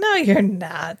she's like, no, you're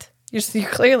not. You're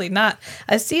clearly not.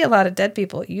 I see a lot of dead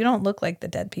people. You don't look like the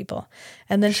dead people.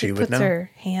 And then she puts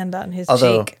her hand on his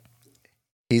cheek.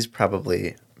 He's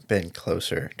probably been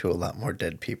closer to a lot more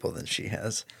dead people than she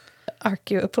has.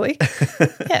 Arguably.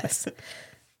 Yes.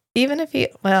 Even if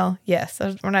yes,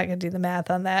 we're not going to do the math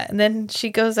on that. And then she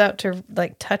goes out to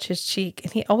like touch his cheek,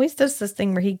 and he always does this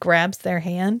thing where he grabs their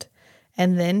hand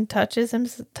and then touches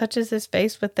his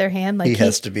face with their hand. Like he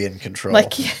has to be in control.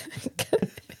 Like he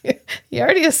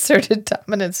already asserted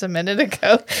dominance a minute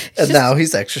ago. And now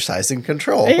he's exercising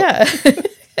control. Yeah.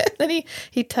 And then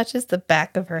he touches the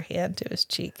back of her hand to his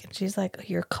cheek, and she's like,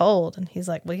 you're cold. And he's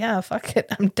like, well, yeah, fuck it.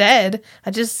 I'm dead.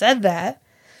 I just said that.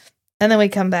 And then we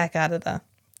come back out of the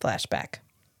flashback.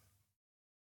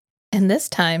 And this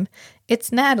time,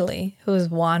 it's Natalie who has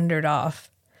wandered off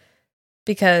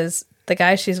because the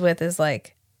guy she's with is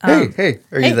like, hey,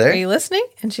 are you there? Are you listening?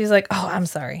 And she's like, oh, I'm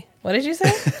sorry. What did you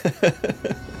say?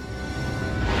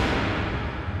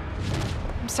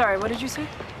 I'm sorry, what did you say?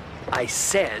 I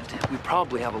said we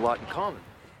probably have a lot in common.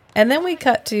 And then we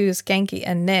cut to Skanky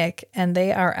and Nick, and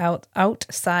they are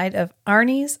outside of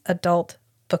Arnie's adult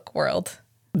book world.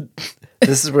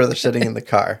 This is where they're sitting in the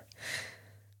car.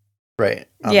 Right.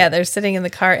 Yeah, they're sitting in the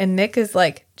car, and Nick is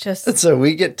like just... And so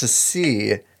we get to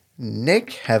see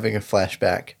Nick having a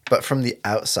flashback, but from the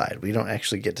outside. We don't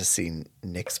actually get to see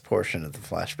Nick's portion of the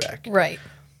flashback. Right.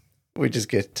 We just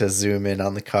get to zoom in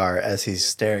on the car as he's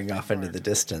staring off into the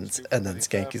distance, and then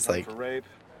Skanky's like... Rape,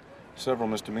 several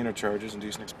misdemeanor charges,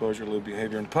 indecent exposure, lewd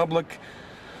behavior in public.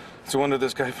 It's a wonder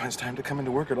this guy finds time to come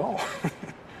into work at all.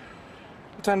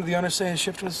 What time did the owner say his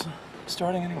shift was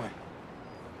starting anyway?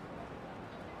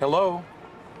 Hello?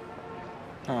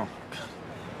 Oh.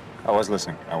 I was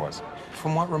listening. I was.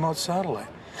 From what remote satellite?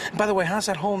 By the way, how's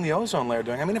that hole in the ozone layer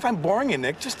doing? I mean, if I'm boring you,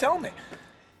 Nick, just tell me.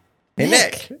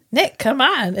 Hey, Nick, come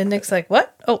on. And Nick's like,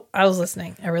 what? Oh, I was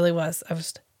listening. I really was. I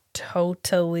was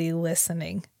totally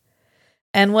listening.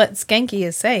 And what Skanky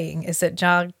is saying is that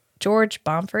George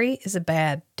Bomfrey is a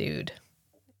bad dude.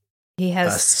 He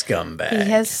has a scumbag.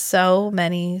 He has so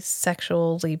many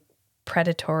sexually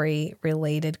predatory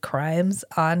related crimes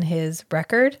on his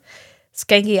record.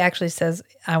 Skanky actually says,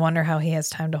 I wonder how he has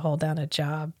time to hold down a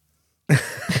job.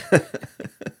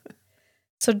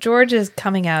 So George is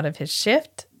coming out of his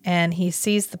shift, and he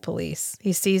sees the police.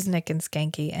 He sees Nick and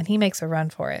Skanky, and he makes a run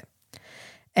for it.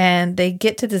 And they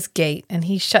get to this gate, and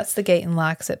he shuts the gate and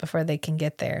locks it before they can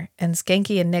get there. And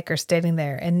Skanky and Nick are standing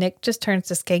there, and Nick just turns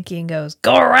to Skanky and goes,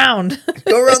 go around.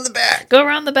 Go around the back. Go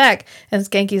around the back. And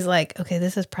Skanky's like, okay,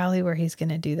 this is probably where he's going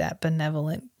to do that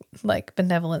benevolent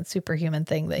superhuman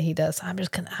thing that he does. So I'm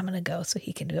going to go so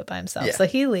he can do it by himself. Yeah. So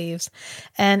he leaves.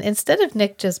 And instead of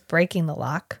Nick just breaking the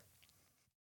lock,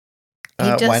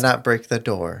 why not break the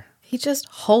door? He just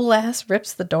whole ass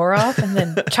rips the door off and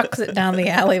then chucks it down the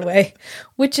alleyway,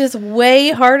 which is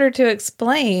way harder to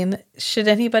explain should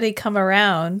anybody come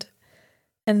around.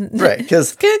 And right,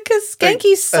 because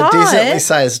Skanky saw a decently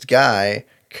sized guy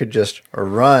could just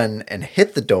run and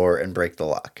hit the door and break the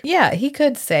lock. Yeah, he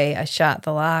could say, I shot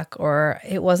the lock, or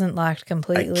it wasn't locked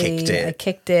completely. I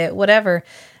kicked it, whatever.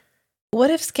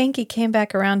 What if Skanky came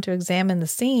back around to examine the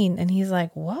scene and he's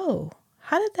like, whoa,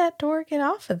 how did that door get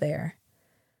off of there?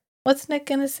 What's Nick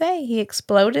going to say? He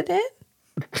exploded it?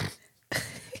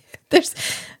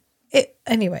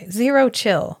 Anyway, Zero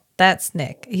Chill. That's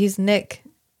Nick. He's Nick.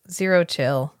 Zero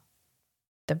Chill.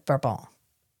 De Brabant.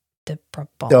 But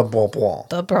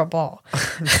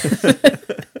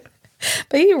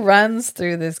he runs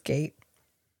through this gate.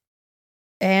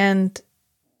 And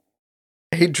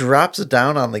he drops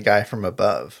down on the guy from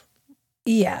above.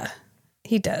 Yeah.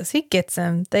 He does. He gets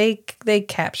him. They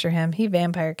capture him. He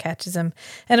vampire catches him.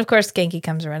 And of course, Skanky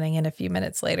comes running in a few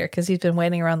minutes later because he's been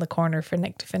waiting around the corner for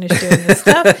Nick to finish doing his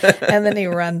stuff. And then he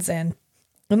runs in.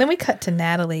 And then we cut to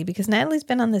Natalie because Natalie's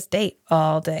been on this date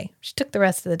all day. She took the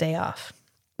rest of the day off.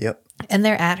 Yep. And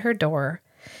they're at her door.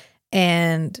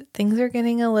 And things are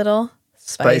getting a little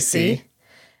spicy.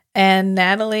 And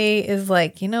Natalie is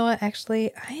like, you know what?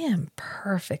 Actually, I am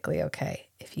perfectly okay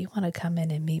if you want to come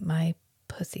in and meet my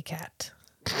pussycat.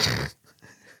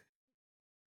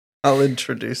 I'll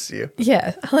introduce you.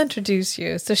 Yeah, I'll introduce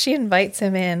you. So she invites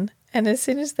him in, and as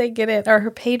soon as they get in, or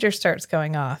her pager starts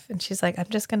going off, and she's like, I'm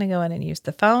just going to go in and use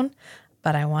the phone,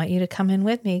 but I want you to come in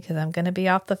with me because I'm going to be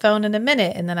off the phone in a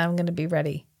minute, and then I'm going to be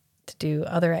ready to do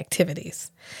other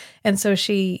activities. And so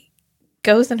she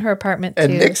goes in her apartment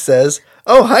And too. Nick says,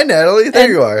 "Oh, hi, Natalie.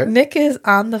 There you are." Nick is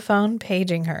on the phone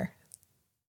paging her.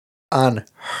 On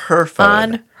her phone.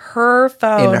 On her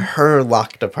phone. In her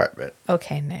locked apartment.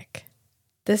 Okay, Nick.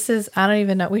 This is, I don't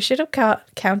even know. We should have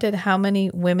counted how many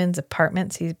women's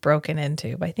apartments he's broken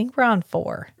into. But I think we're on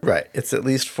 4. Right. It's at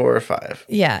least 4 or 5.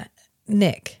 Yeah.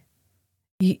 Nick,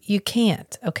 you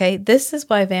can't, okay? This is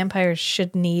why vampires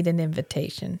should need an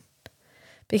invitation.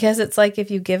 Because it's like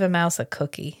if you give a mouse a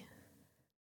cookie.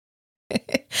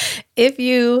 If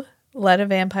you let a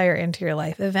vampire into your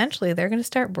life, eventually they're going to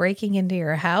start breaking into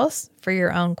your house for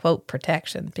your own, quote,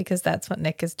 protection, because that's what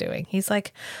Nick is doing. He's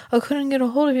like, I couldn't get a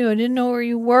hold of you. I didn't know where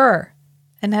you were.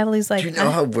 And Natalie's like, Do you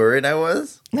know how worried I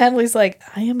was? Natalie's like,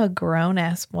 I am a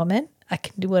grown-ass woman. I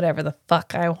can do whatever the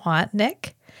fuck I want,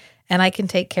 Nick. And I can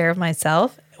take care of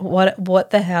myself. What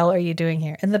the hell are you doing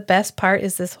here? And the best part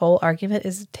is this whole argument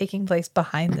is taking place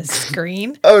behind the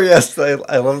screen. Oh, yes.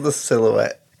 I love the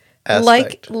silhouette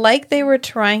aspect. Like they were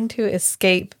trying to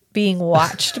escape being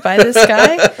watched by this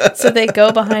guy. So they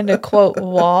go behind a, quote,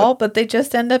 wall, but they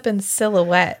just end up in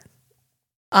silhouette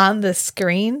on the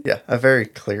screen. Yeah, a very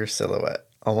clear silhouette.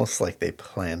 Almost like they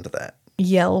planned that.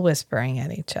 Yell whispering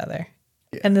at each other.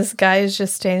 Yeah. And this guy is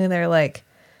just standing there like,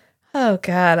 oh,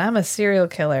 God, I'm a serial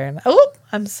killer. And oh,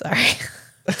 I'm sorry.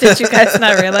 Did you guys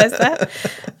not realize that?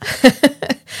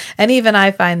 And even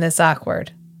I find this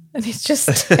awkward. And he's just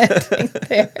standing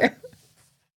there.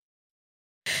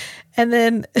 And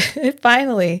then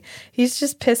finally, he's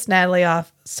just pissed Natalie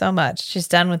off so much. She's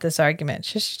done with this argument.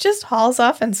 She just hauls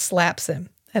off and slaps him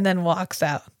and then walks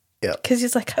out. Yeah. Because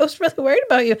he's like, I was really worried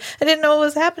about you. I didn't know what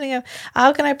was happening.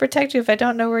 How can I protect you if I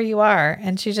don't know where you are?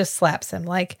 And she just slaps him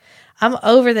like, I'm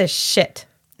over this shit.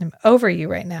 I'm over you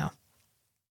right now.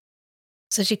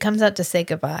 So she comes out to say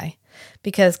goodbye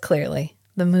because clearly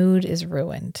the mood is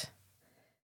ruined.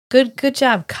 Good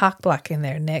job cock blocking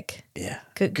there, Nick. Yeah.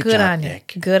 Good job, on you.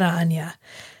 Nick. Good on you.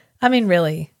 I mean,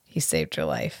 really, he saved your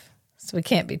life. So we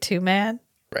can't be too mad.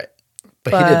 Right.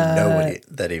 But he didn't know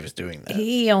that he was doing that.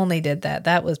 He only did that.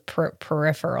 That was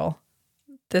peripheral.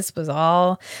 This was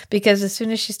all because as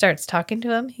soon as she starts talking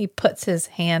to him, he puts his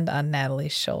hand on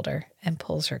Natalie's shoulder and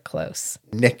pulls her close.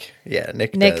 Nick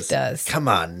does. Come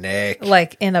on, Nick.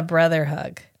 Like in a brother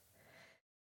hug.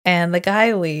 And the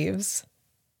guy leaves.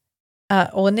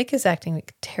 Well, Nick is acting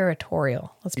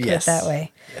territorial. Let's put it that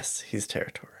way. Yes, he's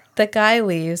territorial. The guy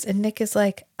leaves, and Nick is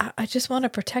like, I just want to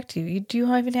protect you. Do you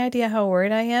have any idea how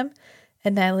worried I am?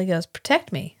 And Natalie goes,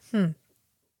 protect me.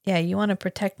 Yeah, you want to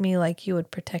protect me like you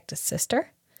would protect a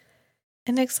sister?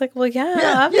 And Nick's like, well,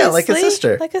 yeah, obviously. Yeah, like a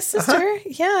sister. Like a sister,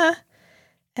 yeah.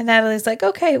 And Natalie's like,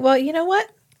 okay, well, you know what?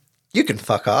 You can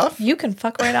fuck off. You can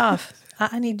fuck right off.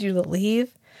 I need you to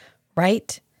leave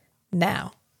right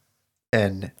now.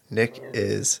 And Nick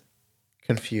is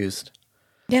confused.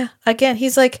 Yeah. Again,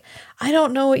 he's like, I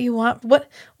don't know what you want. What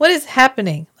is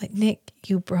happening? Like, Nick,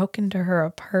 you broke into her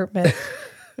apartment.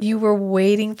 You were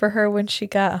waiting for her when she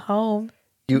got home.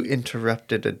 You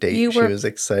interrupted a date You she were was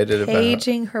excited about.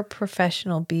 Paging her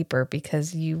professional beeper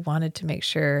because you wanted to make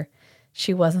sure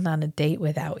she wasn't on a date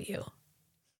without you.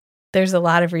 There's a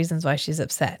lot of reasons why she's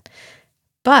upset.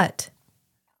 But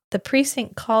the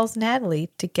precinct calls Natalie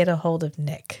to get a hold of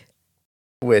Nick.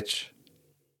 Which,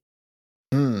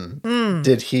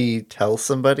 did he tell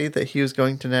somebody that he was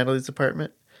going to Natalie's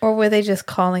apartment? Or were they just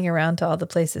calling around to all the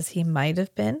places he might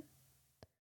have been?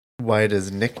 Why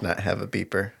does Nick not have a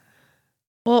beeper?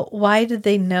 Well, why did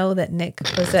they know that Nick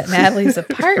was at Natalie's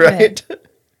apartment? Right?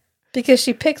 Because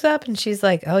she picks up and she's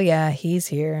like, oh yeah, he's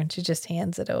here. And she just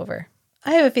hands it over.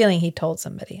 I have a feeling he told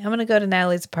somebody. I'm going to go to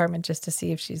Natalie's apartment just to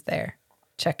see if she's there.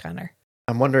 Check on her.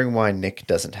 I'm wondering why Nick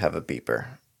doesn't have a beeper.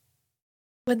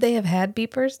 Would they have had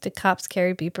beepers? Did cops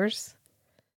carry beepers?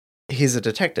 He's a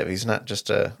detective. He's not just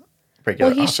a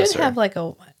regular Well, he officer. should have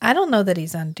I don't know that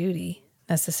he's on duty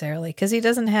necessarily because he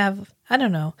doesn't have, I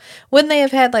don't know. Wouldn't they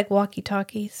have had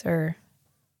walkie-talkies or?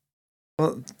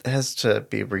 Well, it has to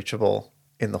be reachable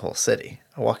in the whole city.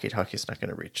 A walkie-talkie is not going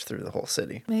to reach through the whole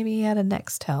city. Maybe he had a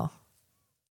Nextel.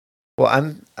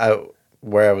 Well,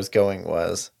 where I was going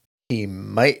was he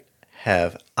might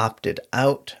have opted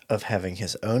out of having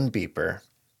his own beeper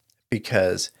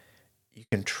because you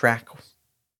can track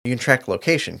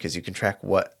location because you can track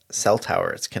what cell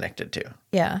tower it's connected to.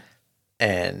 Yeah.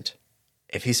 And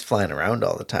if he's flying around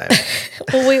all the time.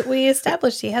 Well, we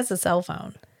established he has a cell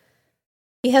phone.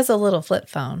 He has a little flip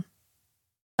phone.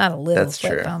 Not a little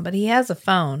flip phone, but he has a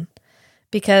phone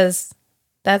because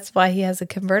that's why he has a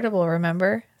convertible,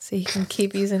 remember? So he can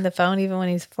keep using the phone even when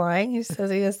he's flying. He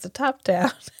says he has the top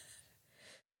down.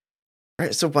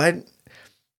 Right, so why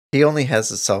he only has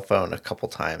a cell phone a couple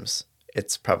times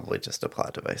it's probably just a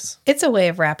plot device. It's a way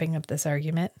of wrapping up this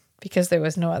argument because there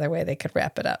was no other way they could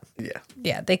wrap it up. Yeah.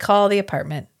 Yeah, they call the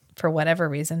apartment for whatever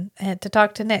reason and to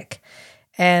talk to Nick.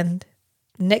 And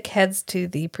Nick heads to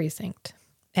the precinct.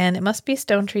 And it must be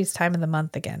Stone Tree's time of the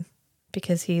month again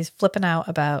because he's flipping out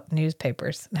about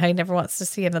newspapers. Now he never wants to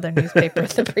see another newspaper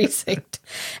at the precinct.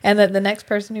 And that the next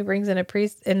person who brings in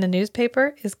in the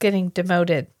newspaper is getting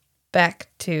demoted back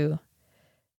to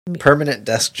permanent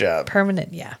desk job.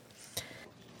 Permanent, yeah.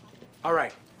 All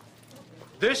right.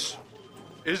 This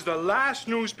is the last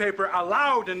newspaper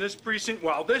allowed in this precinct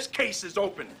while this case is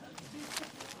open.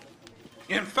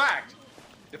 In fact,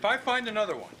 if I find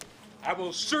another one, I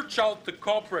will search out the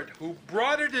culprit who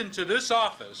brought it into this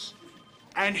office,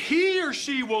 and he or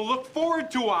she will look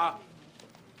forward to a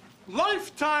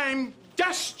lifetime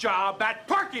desk job at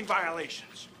parking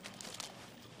violations.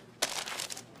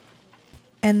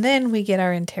 And then we get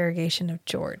our interrogation of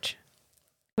George,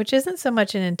 which isn't so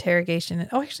much an interrogation.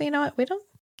 Oh, actually, you know what? We don't.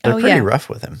 They're pretty rough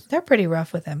with him. They're pretty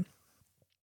rough with him.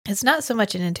 It's not so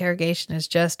much an interrogation as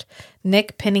just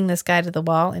Nick pinning this guy to the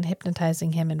wall and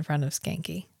hypnotizing him in front of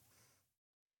Skanky.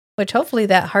 Which hopefully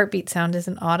that heartbeat sound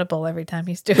isn't audible every time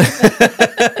he's doing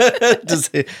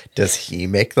it. Does he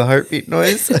make the heartbeat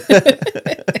noise?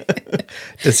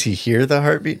 Does he hear the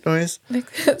heartbeat noise?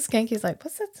 Skanky's like,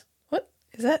 what's that? What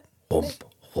is that? Whomp,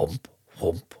 whomp,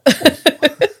 whomp.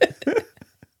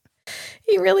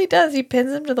 He really does. He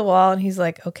pins him to the wall and he's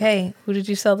like, okay, who did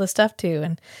you sell the stuff to?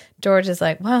 And George is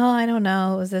like, well, I don't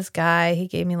know. It was this guy. He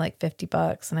gave me like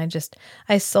 $50. And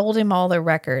I sold him all the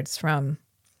records from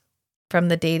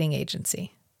the dating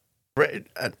agency. Right.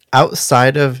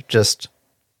 Outside of just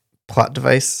plot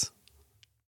device,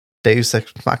 Deus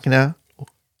Ex Machina,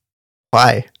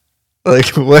 why?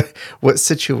 Like, what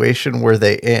situation were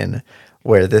they in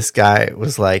where this guy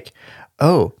was like,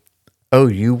 oh,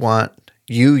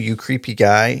 you creepy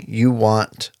guy, you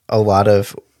want a lot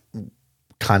of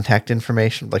contact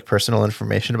information, like personal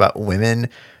information about women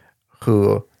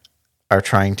who are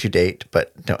trying to date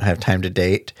but don't have time to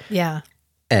date. Yeah.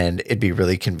 And it'd be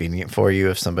really convenient for you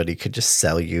if somebody could just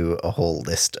sell you a whole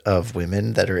list of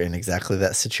women that are in exactly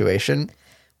that situation.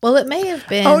 Well, it may have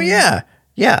been. Oh, yeah.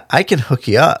 Yeah, I can hook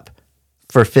you up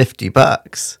for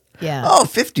 $50. Yeah. Oh,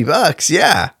 $50.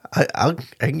 Yeah. I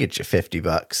can get you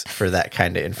 $50 for that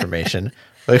kind of information.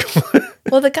 Like,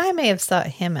 well, the guy may have sought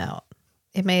him out.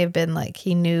 It may have been like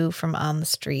he knew from on the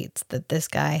streets that this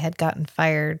guy had gotten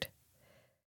fired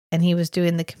and he was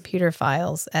doing the computer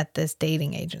files at this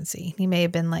dating agency. He may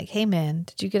have been like, hey, man,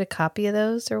 did you get a copy of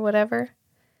those or whatever?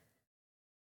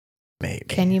 Maybe.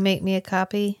 Can you make me a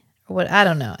copy? Or what? I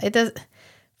don't know. It does.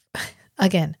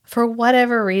 Again, for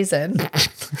whatever reason,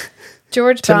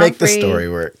 George to make the Bonfrey story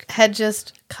work had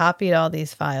just copied all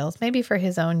these files, maybe for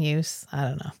his own use. I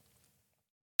don't know.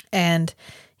 And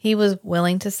he was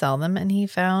willing to sell them and he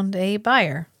found a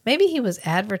buyer. Maybe he was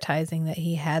advertising that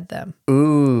he had them.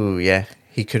 Ooh, yeah.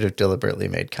 He could have deliberately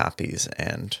made copies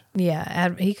and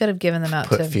he could have given them out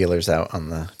put feelers out on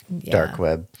the dark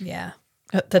web. Yeah,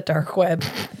 the dark web,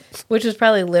 which is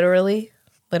probably literally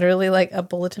like a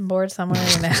bulletin board somewhere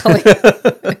in an alley.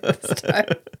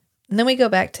 And then we go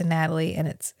back to Natalie and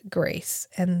it's Grace.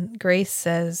 And Grace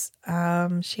says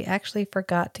she actually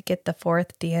forgot to get the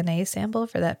 4th DNA sample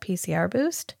for that PCR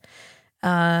boost.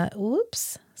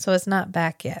 Whoops. So it's not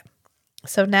back yet.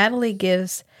 So Natalie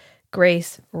gives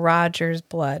Grace Roger's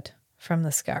blood from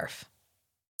the scarf.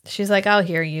 She's like, oh,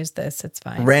 here, use this. It's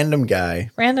fine. Random guy.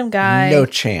 No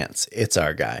chance. It's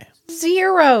our guy.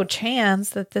 0 chance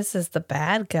that this is the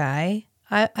bad guy.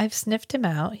 I've sniffed him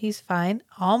out. He's fine.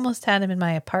 Almost had him in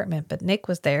my apartment, but Nick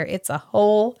was there. It's a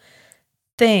whole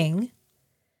thing.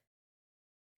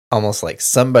 Almost like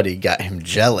somebody got him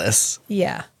jealous.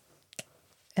 Yeah.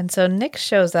 And so Nick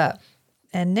shows up,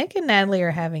 and Nick and Natalie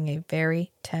are having a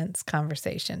very tense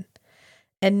conversation.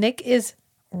 And Nick is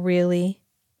really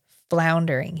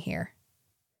floundering here.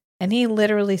 And he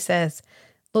literally says,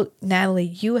 look, Natalie,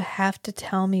 you have to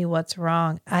tell me what's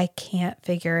wrong. I can't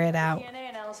figure it out. DNA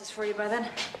analysis for you by then.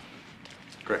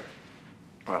 Great.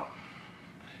 Well,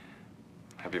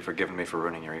 have you forgiven me for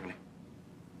ruining your evening?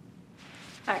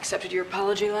 I accepted your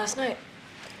apology last night.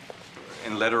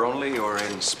 In letter only or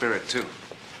in spirit too?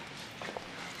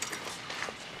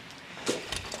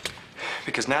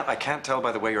 Because now I can't tell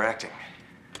by the way you're acting.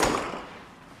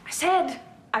 I said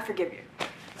I forgive you.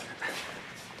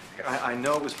 I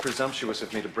know it was presumptuous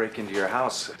of me to break into your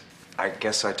house. I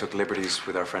guess I took liberties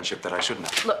with our friendship that I shouldn't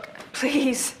have. Look,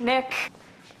 please, Nick.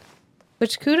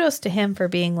 Which kudos to him for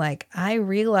being like, I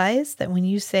realize that when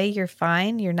you say you're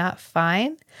fine, you're not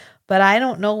fine, but I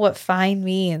don't know what fine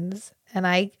means. And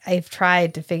I've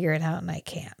tried to figure it out and I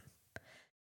can't.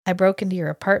 I broke into your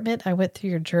apartment. I went through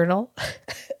your journal.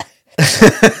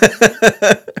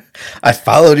 I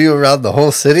followed you around the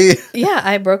whole city. Yeah,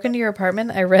 I broke into your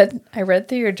apartment. I read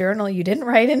through your journal. You didn't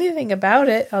write anything about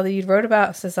it, although you wrote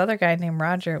about this other guy named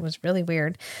Roger. It was really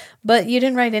weird. But you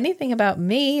didn't write anything about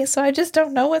me, so I just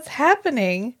don't know what's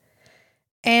happening.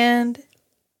 And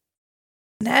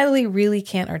Natalie really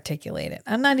can't articulate it.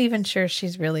 I'm not even sure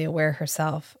she's really aware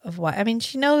herself of why. I mean,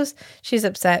 she knows she's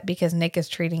upset because Nick is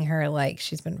treating her like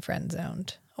she's been friend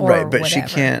zoned. Right, but whatever.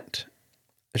 She can't.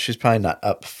 She's probably not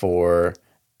up for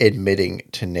admitting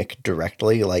to Nick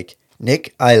directly, like,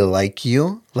 Nick, I like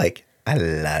you. Like, I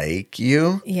like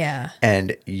you. Yeah.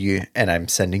 And I'm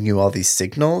sending you all these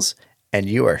signals, and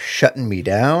you are shutting me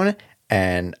down,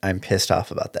 and I'm pissed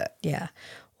off about that. Yeah.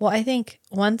 Well, I think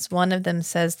once one of them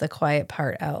says the quiet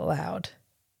part out loud,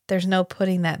 there's no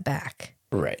putting that back.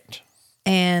 Right.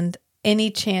 And any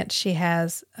chance she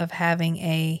has of having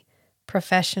a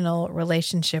professional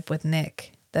relationship with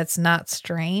Nick that's not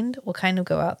strained will kind of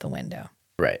go out the window.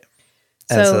 Right.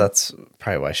 And so that's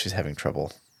probably why she's having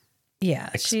trouble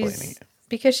explaining it.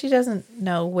 Because she doesn't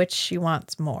know which she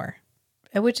wants more.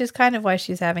 Which is kind of why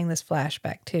she's having this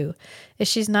flashback too, is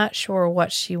she's not sure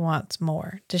what she wants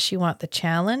more. Does she want the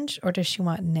challenge or does she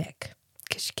want Nick?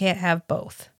 Because she can't have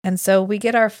both. And so we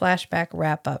get our flashback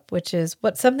wrap up, which is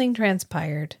what something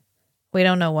transpired. We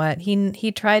don't know what.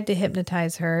 He tried to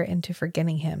hypnotize her into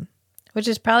forgetting him, which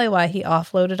is probably why he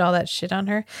offloaded all that shit on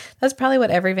her. That's probably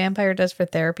what every vampire does for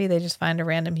therapy. They just find a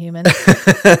random human,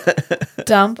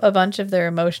 dump a bunch of their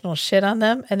emotional shit on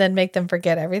them, and then make them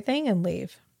forget everything and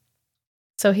leave.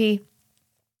 So he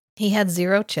had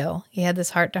zero chill. He had this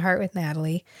heart-to-heart with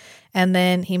Natalie, and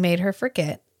then he made her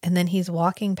forget, and then he's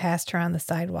walking past her on the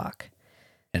sidewalk.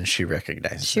 And she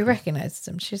recognizes him. She recognizes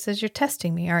him. She says, "You're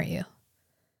testing me, aren't you?"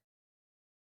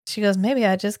 She goes, "Maybe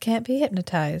I just can't be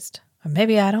hypnotized. Or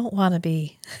maybe I don't want to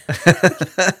be."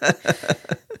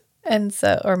 And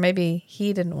so, or maybe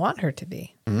he didn't want her to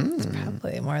be. It's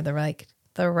probably more the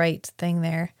right thing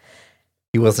there.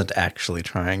 He wasn't actually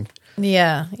trying.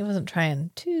 Yeah, he wasn't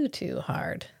trying too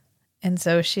hard. And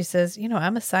so she says,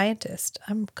 "I'm a scientist.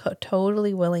 I'm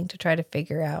totally willing to try to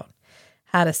figure out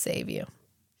how to save you."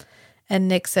 And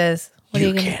Nick says, "What are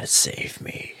you can't save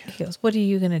me." He goes, "What are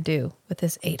you going to do with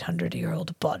this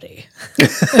 800-year-old body?"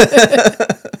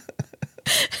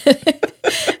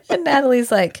 And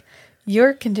Natalie's like,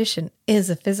 "Your condition is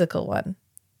a physical one."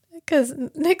 Because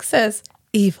Nick says,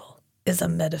 "Evil is a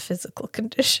metaphysical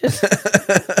condition."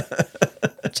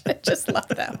 Which I just love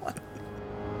that one.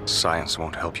 Science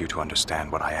won't help you to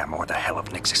understand what I am or the hell of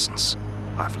an existence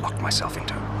I've locked myself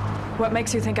into. What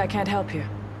makes you think I can't help you?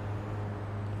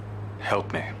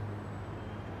 Help me.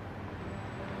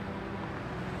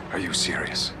 Are you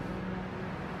serious?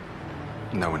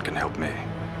 No one can help me.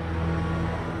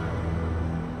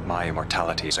 My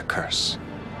immortality is a curse.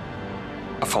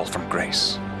 A fault from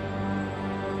grace.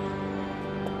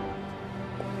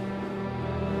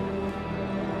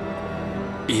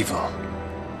 Evil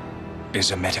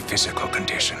is a metaphysical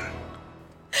condition.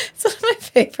 It's one of my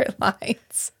favorite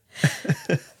lines.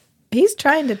 He's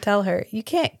trying to tell her, you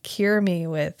can't cure me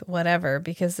with whatever,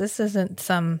 because this isn't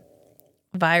some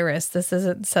virus. This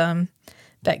isn't some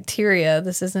bacteria.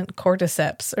 This isn't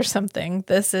cordyceps or something.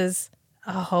 This is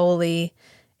a wholly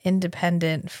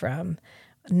independent from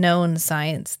known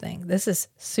science thing. This is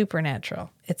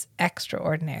supernatural. It's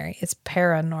extraordinary. It's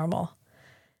paranormal.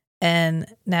 And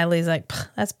Natalie's like,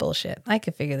 "That's bullshit. I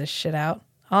can figure this shit out.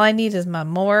 All I need is my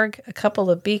morgue, a couple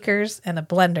of beakers, and a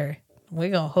blender.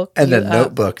 We're going to hook you up. And a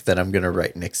notebook that I'm going to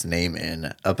write Nick's name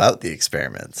in about the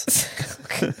experiments."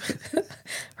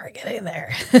 We're getting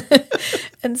there.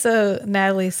 And so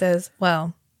Natalie says,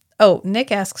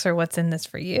 Nick asks her, "What's in this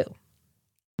for you?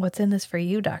 What's in this for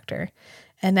you, doctor?"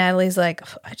 And Natalie's like,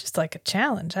 "I just like a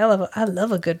challenge. I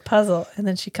love a good puzzle." And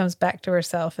then she comes back to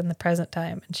herself in the present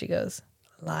time and she goes,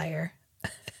 "Liar."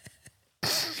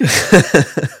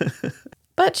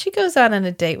 But she goes on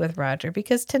a date with Roger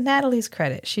because, to Natalie's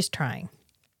credit, she's trying.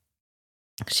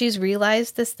 She's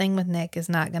realized this thing with Nick is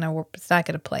not going to work. It's not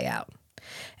going to play out.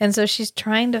 And so she's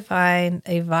trying to find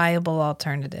a viable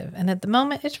alternative. And at the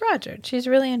moment, it's Roger. She's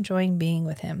really enjoying being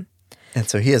with him. And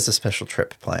so he has a special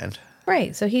trip planned.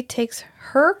 Right. So he takes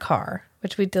her car,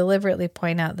 which we deliberately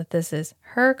point out that this is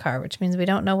her car, which means we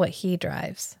don't know what he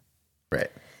drives. Right.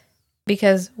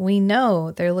 Because we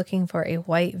know they're looking for a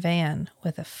white van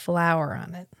with a flower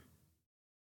on it.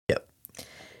 Yep.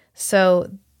 So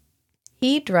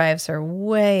he drives her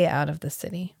way out of the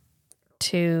city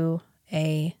to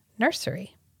a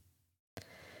nursery.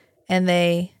 And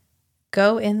they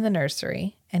go in the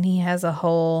nursery, and he has a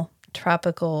whole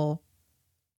tropical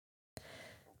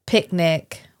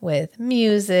picnic with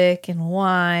music and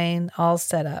wine all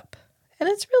set up. And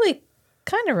it's really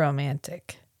kind of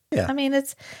romantic. Yeah. I mean,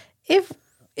 it's if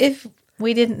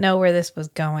we didn't know where this was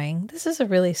going, this is a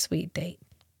really sweet date.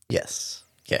 Yes.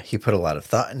 Yeah, he put a lot of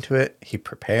thought into it. He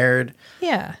prepared.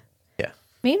 Yeah. Yeah.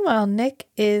 Meanwhile, Nick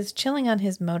is chilling on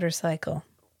his motorcycle.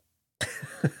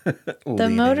 The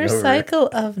Leaning motorcycle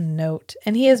of note.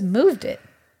 And he has moved it.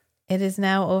 It is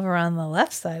now over on the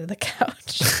left side of the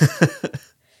couch.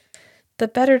 The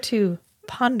better to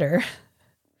ponder.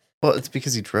 Well, it's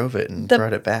because he drove it and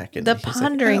brought it back. And the he's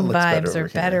pondering like, "Ah, it looks vibes are over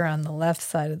better here." on the left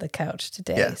side of the couch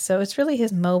today. Yeah. So it's really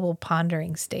his mobile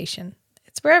pondering station.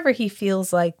 It's wherever he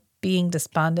feels like being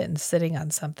despondent and sitting on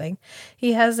something.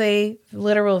 He has a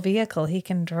literal vehicle he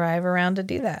can drive around to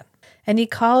do that. And he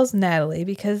calls Natalie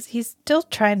because he's still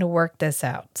trying to work this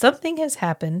out. Something has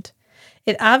happened.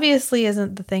 It obviously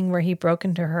isn't the thing where he broke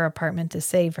into her apartment to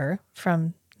save her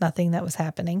from nothing that was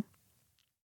happening.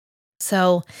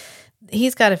 So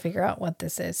he's got to figure out what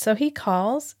this is. So he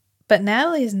calls, but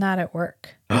Natalie's not at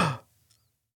work. Well,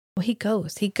 he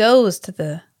goes to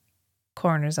the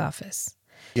coroner's office.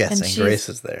 Yes, and Grace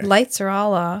is there. Lights are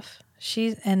all off.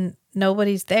 And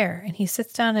nobody's there. And he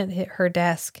sits down at her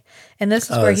desk. And this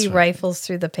is where he rifles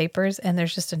through the papers. And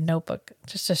there's just a notebook,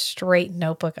 just a straight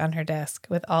notebook on her desk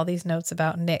with all these notes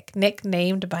about Nick. Nick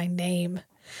named by name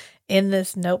in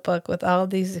this notebook with all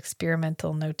these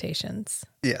experimental notations.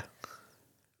 Yeah.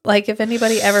 Like if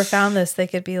anybody ever found this, they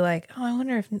could be like, "Oh, I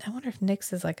wonder if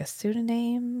Nick's is like a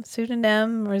pseudonym,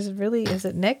 or is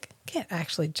it Nick? It can't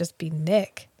actually just be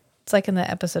Nick." It's like in the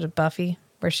episode of Buffy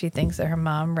where she thinks that her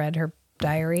mom read her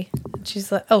diary. And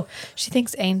she's like, "Oh, she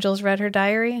thinks Angel's read her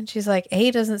diary," and she's like,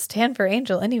 "A doesn't stand for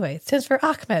Angel anyway. It stands for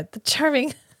Ahmed, the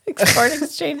charming foreign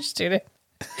exchange student."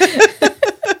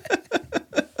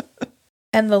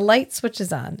 And the light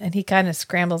switches on, and he kind of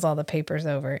scrambles all the papers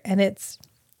over, and it's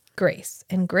Grace.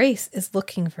 And Grace is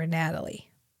looking for Natalie.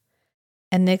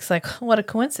 And Nick's like, "What a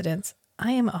coincidence.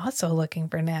 I am also looking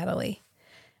for Natalie."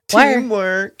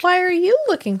 Teamwork. Why are you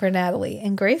looking for Natalie?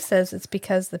 And Grace says it's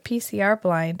because the PCR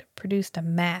blind produced a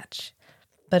match,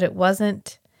 but it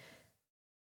wasn't.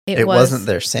 It wasn't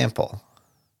their sample.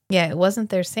 Yeah, it wasn't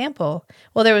their sample.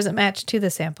 Well, there was a match to the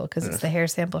sample because it's the hair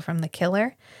sample from the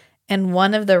killer. And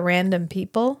one of the random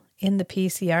people in the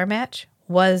PCR match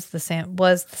was the same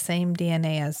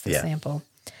DNA as the sample,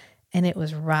 and it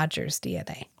was Roger's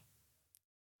DNA.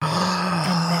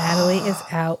 And Natalie is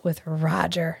out with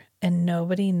Roger, and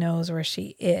nobody knows where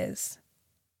she is.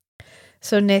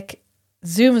 So Nick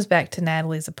zooms back to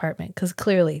Natalie's apartment because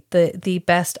clearly the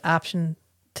best option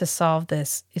to solve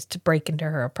this is to break into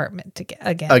her apartment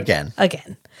again.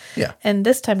 Yeah, and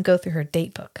this time go through her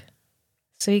date book.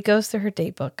 So he goes through her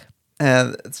date book,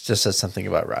 and it just says something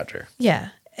about Roger.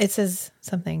 Yeah. It says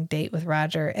something date with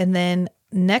Roger. And then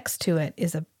next to it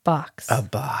is a box. A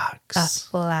box. A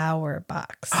flower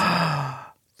box.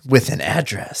 With an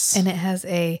address. And it has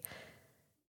a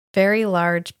very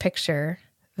large picture,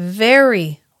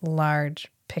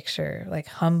 like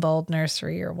Humboldt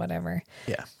Nursery or whatever,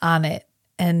 on it.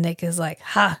 And Nick is like,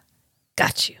 "Ha,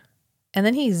 got you." And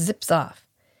then he zips off.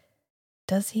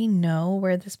 Does he know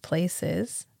where this place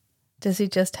is? Does he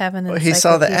just have an he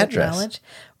saw the address. Knowledge?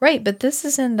 Right, but this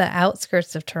is in the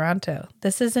outskirts of Toronto.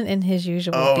 This isn't in his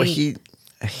usual beat.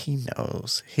 He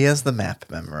knows. He has the map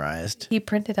memorized. He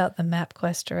printed out the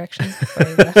MapQuest directions before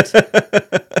he left.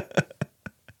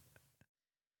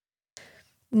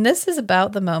 And this is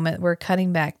about the moment we're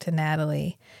cutting back to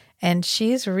Natalie, and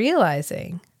she's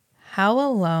realizing how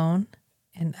alone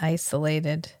and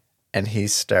isolated. And he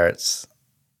starts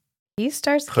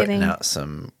putting getting out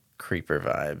some creeper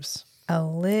vibes. A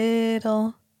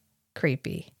little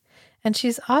creepy. And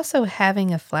she's also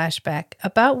having a flashback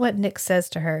about what Nick says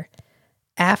to her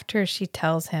after she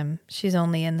tells him she's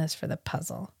only in this for the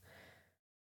puzzle.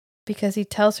 Because he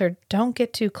tells her, "Don't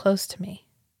get too close to me."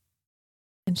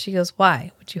 And she goes,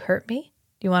 "Why? Would you hurt me?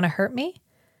 Do you want to hurt me?"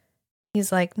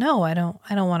 He's like, "No, I don't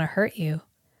want to hurt you,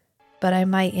 but I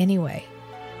might anyway."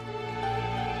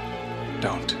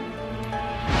 Don't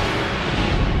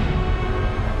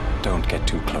get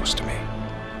too close to me.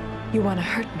 You want to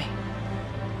hurt me?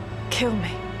 Kill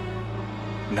me?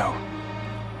 No.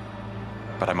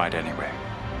 But I might anyway.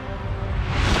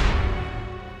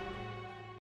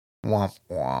 Womp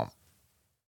womp.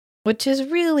 Which is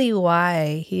really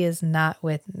why he is not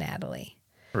with Natalie.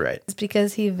 Right. It's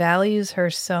because he values her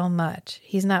so much.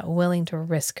 He's not willing to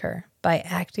risk her by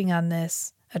acting on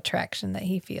this attraction that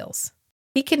he feels.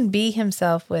 He can be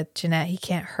himself with Jeanette. He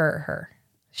can't hurt her.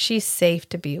 She's safe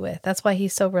to be with. That's why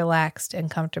he's so relaxed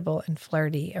and comfortable and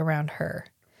flirty around her.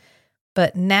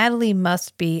 But Natalie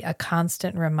must be a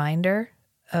constant reminder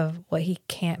of what he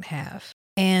can't have.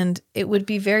 And it would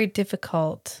be very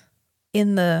difficult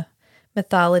in the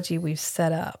mythology we've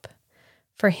set up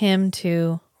for him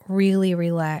to really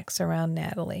relax around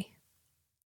Natalie.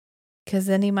 Because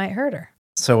then he might hurt her.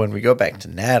 So when we go back to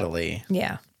Natalie,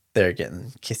 Yeah. they're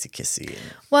getting kissy.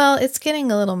 Well, it's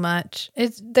getting a little much.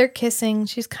 They're kissing.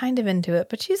 She's kind of into it,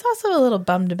 but she's also a little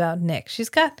bummed about Nick. She's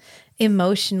got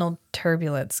emotional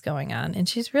turbulence going on, and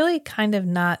she's really kind of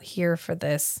not here for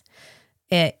this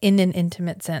in an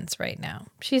intimate sense right now.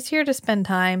 She's here to spend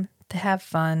time, to have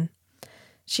fun.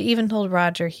 She even told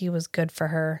Roger he was good for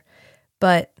her,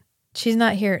 but she's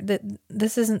not here.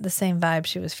 This isn't the same vibe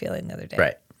she was feeling the other day.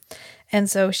 Right. And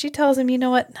so she tells him, you know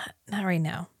what? Not right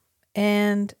now.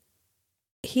 And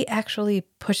he actually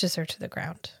pushes her to the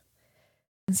ground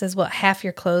and says, what, half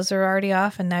your clothes are already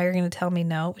off and now you're going to tell me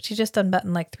no? But she just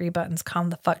unbuttoned like 3 buttons. Calm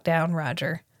the fuck down,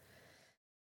 Roger.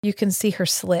 You can see her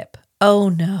slip. Oh,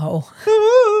 no.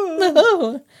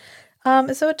 No.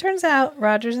 So it turns out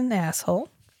Roger's an asshole.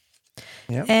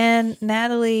 Yep. And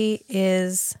Natalie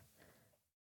is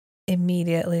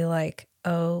immediately like,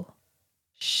 oh,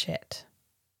 shit.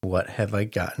 What have I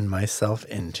gotten myself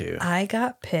into? I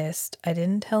got pissed. I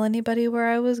didn't tell anybody where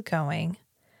I was going.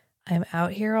 I'm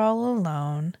out here all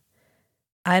alone.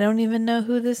 I don't even know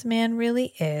who this man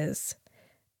really is.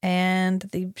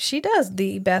 And she does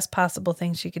the best possible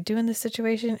thing she could do in this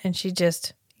situation, and she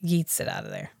just yeets it out of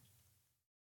there.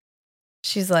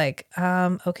 She's like,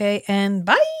 okay, and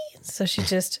bye. So she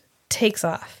just takes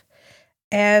off.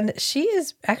 And she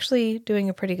is actually doing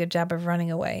a pretty good job of running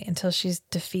away until she's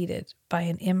defeated by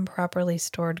an improperly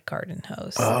stored garden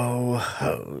hose.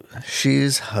 Oh,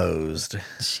 she's hosed.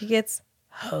 She gets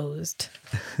hosed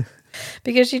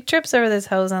because she trips over this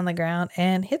hose on the ground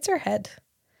and hits her head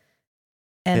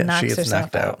and knocks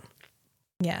herself out.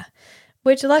 Yeah.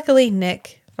 Which luckily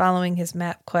Nick, following his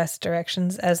map quest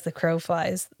directions as the crow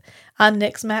flies, on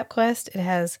Nick's map quest, it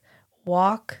has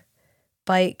walk,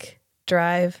 bike,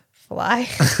 drive, fly.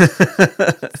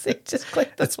 So you just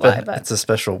click the fly button. It's a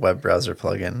special web browser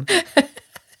plugin.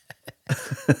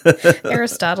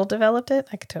 Aristotle developed it.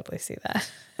 I could totally see that.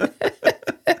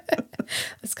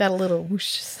 It's got a little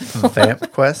whoosh symbol.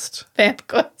 Vamp Quest. Vamp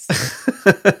Quest.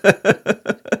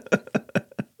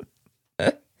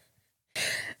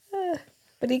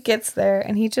 But he gets there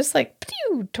and he just like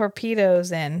pew,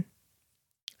 torpedoes in.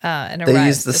 And they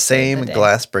use the same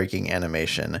glass breaking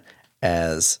animation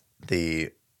as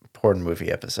the porn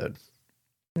movie episode.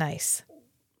 Nice.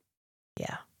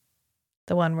 Yeah.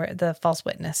 The one where the false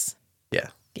witness. Yeah.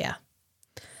 Yeah.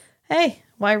 Hey,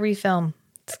 why refilm?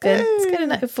 It's good. Hey. It's good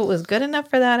enough. If it was good enough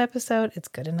for that episode, it's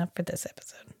good enough for this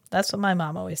episode. That's what my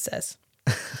mom always says.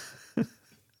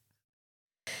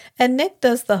 And Nick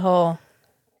does the whole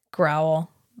growl,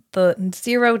 the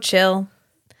zero chill.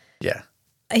 Yeah.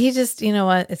 He just, you know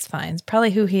what? It's fine. It's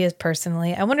probably who he is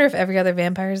personally. I wonder if every other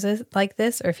vampire is like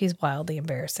this or if he's wildly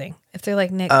embarrassing. If they're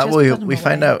like, Nick, just put him we away.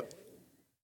 find out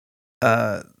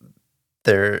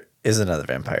there is another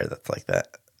vampire that's like that.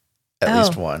 At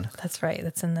least one. That's right.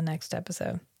 That's in the next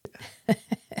episode.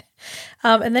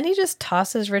 And then he just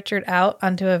tosses Richard out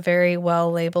onto a very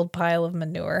well-labeled pile of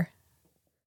manure.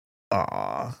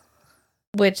 Aww.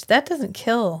 Which, that doesn't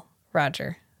kill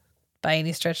Roger by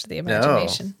any stretch of the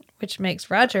imagination. No. Which makes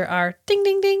Roger our ding,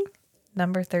 ding, ding,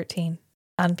 number 13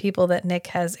 on people that Nick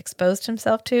has exposed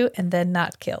himself to and then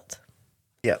not killed.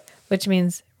 Yep. Which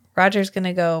means Roger's going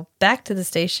to go back to the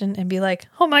station and be like,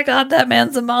 oh my God, that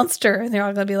man's a monster. And they're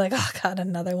all going to be like, oh God,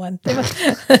 another one.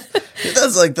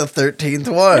 That's like the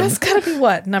 13th one. That's got to be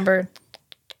what? Number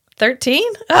 13?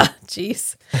 Ah,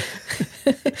 jeez.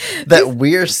 That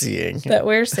we're seeing.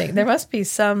 There must be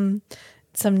some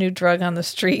new drug on the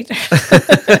street.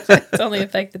 It's only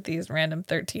affected these random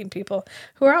 13 people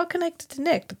who are all connected to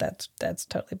Nick, but that's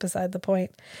totally beside the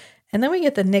point. And then we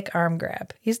get the Nick arm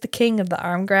grab. He's the king of the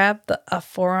arm grab, a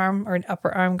forearm or an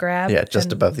upper arm grab. Yeah,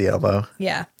 just above the elbow.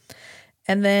 Yeah.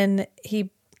 And then he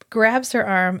grabs her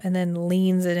arm and then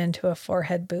leans it into a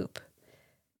forehead boop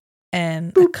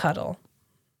and a cuddle,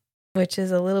 which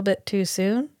is a little bit too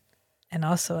soon and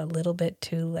also a little bit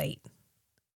too late.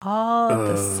 All at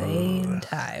the same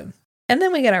time. And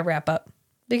then we get our wrap up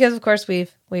because, of course,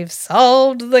 we've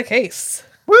solved the case.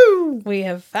 Woo! We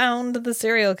have found the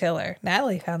serial killer.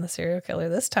 Natalie found the serial killer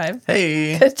this time.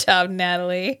 Hey. Good job,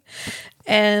 Natalie.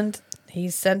 And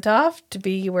he's sent off to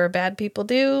be where bad people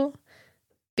do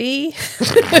be.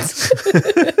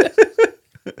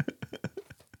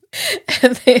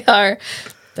 And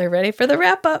they're ready for the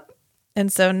wrap up.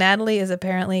 And so Natalie is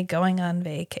apparently going on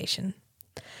vacation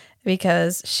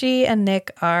because she and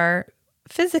Nick are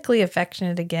physically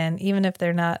affectionate again, even if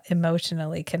they're not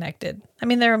emotionally connected. I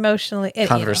mean, they're emotionally...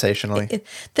 Conversationally.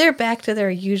 They're back to their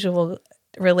usual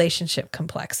relationship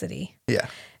complexity. Yeah.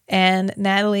 And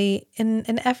Natalie, in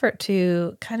an effort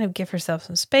to kind of give herself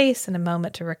some space and a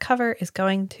moment to recover, is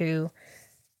going to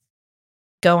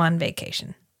go on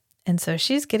vacation. And so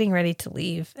she's getting ready to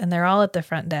leave, and they're all at the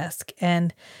front desk.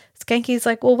 And Skanky's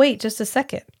like, well, wait just a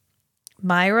second.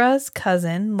 Myra's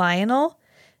cousin, Lionel,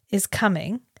 is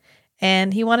coming,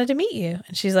 and he wanted to meet you.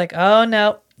 And she's like, oh,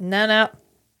 nope, I'm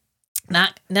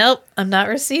not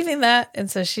receiving that.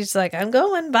 And so she's like, I'm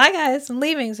going. Bye, guys. I'm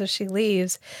leaving. So she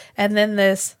leaves. And then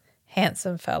this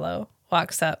handsome fellow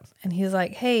walks up, and he's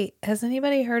like, hey, has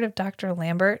anybody heard of Dr.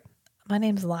 Lambert? My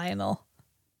name's Lionel.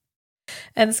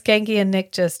 And Skanky and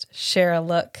Nick just share a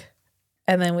look,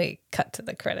 and then we cut to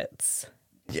the credits.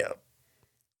 Yep.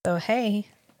 So, hey,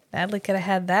 Natalie could have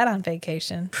had that on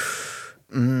vacation.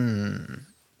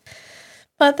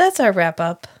 But that's our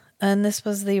wrap-up. And this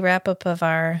was the wrap-up of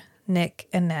our Nick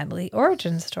and Natalie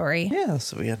origin story. Yeah,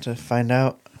 so we had to find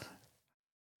out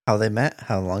how they met,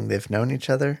 how long they've known each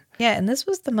other. Yeah, and this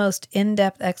was the most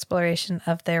in-depth exploration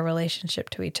of their relationship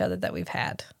to each other that we've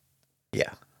had.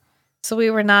 Yeah. So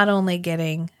we were not only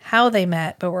getting how they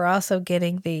met, but we're also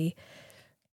getting a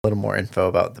little more info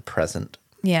about the present.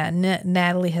 Yeah,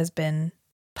 Natalie has been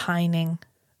pining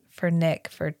for Nick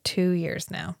for 2 years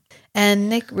now. And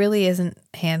Nick really isn't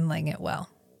handling it well.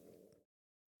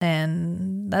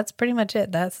 And that's pretty much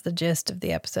it. That's the gist of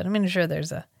the episode. I mean, sure,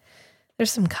 there's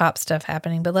some cop stuff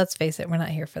happening, but let's face it, we're not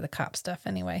here for the cop stuff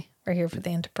anyway. We're here for the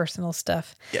interpersonal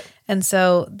stuff. Yeah. And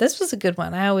so this was a good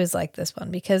one. I always like this one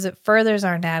because it furthers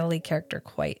our Natalie character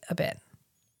quite a bit.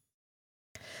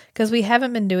 Because we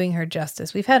haven't been doing her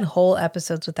justice. We've had whole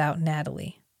episodes without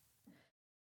Natalie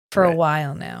for a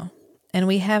while now. And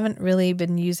we haven't really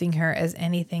been using her as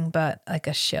anything but like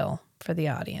a shill for the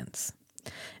audience.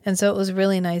 And so it was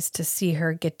really nice to see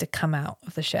her get to come out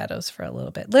of the shadows for a little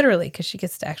bit. Literally, because she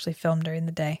gets to actually film during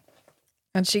the day.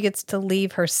 And she gets to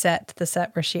leave her set, the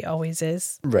set where she always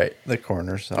is. Right, the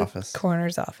coroner's office.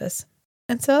 Coroner's office.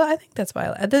 And so I think that's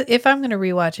why if I'm going to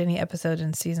rewatch any episode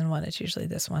in season 1, it's usually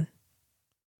this one.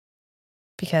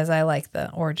 Because I like the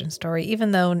origin story,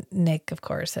 even though Nick, of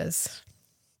course, has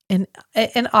an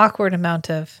awkward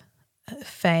amount of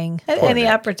fang at any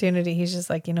opportunity. He's just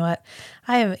like, you know what,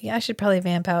 I should probably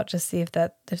vamp out, just see if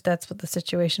that's what the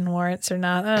situation warrants or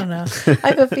not. I don't know.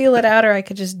 I could feel it out, or I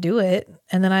could just do it,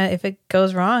 and then if it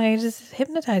goes wrong, I just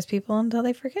hypnotize people until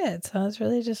they forget. So it's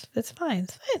really just it's fine.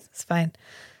 And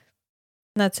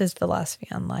that's his philosophy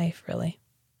on life, really.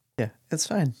 Yeah, it's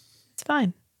fine.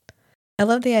 I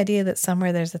love the idea that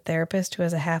somewhere there's a therapist who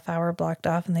has a half hour blocked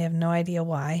off, and they have no idea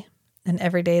why. And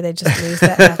every day they just lose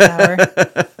that half hour.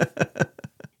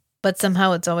 But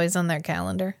somehow it's always on their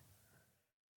calendar.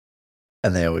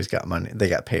 And they always got money. They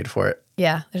got paid for it.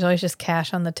 Yeah, there's always just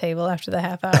cash on the table after the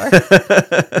half hour.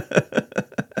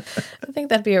 I think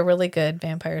that'd be a really good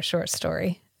vampire short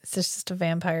story. It's just a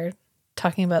vampire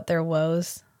talking about their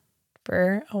woes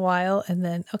for a while. And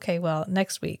then, okay, well,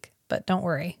 next week. But don't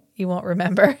worry, you won't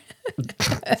remember.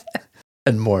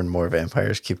 And more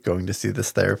vampires keep going to see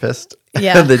this therapist.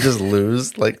 Yeah. And they just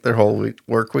lose like their whole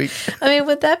work week. I mean,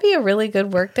 would that be a really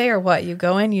good work day, or what? You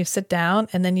go in, you sit down,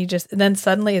 and then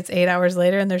suddenly it's 8 hours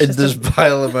later and there's just a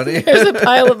pile of money. There's a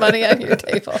pile of money on your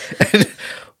table. And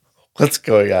what's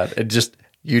going on? And just,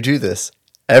 you do this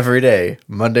every day,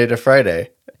 Monday to Friday,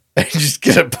 and you just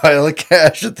get a pile of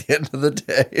cash at the end of the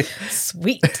day.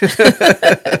 Sweet.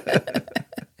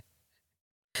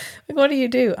 What do you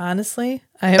do? Honestly,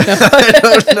 I have no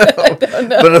I don't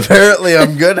know. But apparently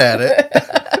I'm good at it.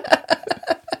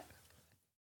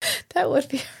 That would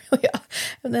be really awesome.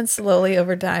 And then slowly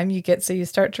over time you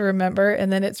start to remember,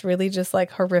 and then it's really just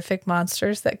like horrific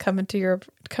monsters that come into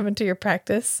your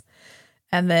practice.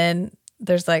 And then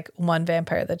there's like one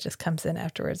vampire that just comes in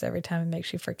afterwards every time and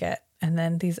makes you forget. And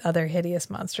then these other hideous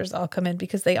monsters all come in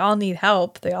because they all need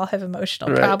help. They all have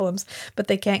emotional problems, but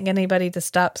they can't get anybody to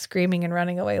stop screaming and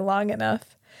running away long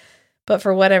enough. But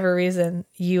for whatever reason,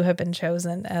 you have been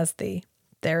chosen as the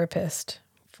therapist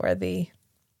for the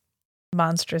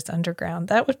monstrous underground.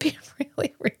 That would be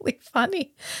really, really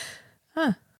funny.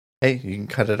 Huh. Hey, you can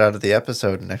cut it out of the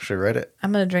episode and actually write it.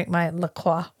 I'm going to drink my La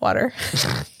Croix water.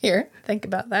 Here, think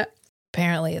about that.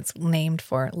 Apparently it's named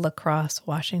for La Crosse,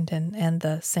 Washington, and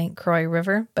the St. Croix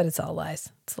River, but it's all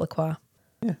lies. It's La Croix.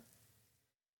 Yeah.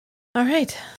 All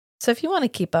right. So if you want to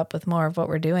keep up with more of what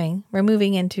we're doing, we're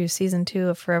moving into season 2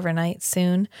 of Forever Night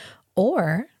soon,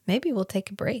 or maybe we'll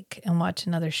take a break and watch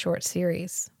another short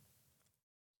series.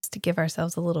 just to give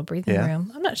ourselves a little breathing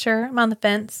room. I'm not sure. I'm on the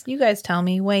fence. You guys tell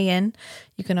me, weigh in.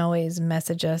 You can always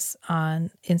message us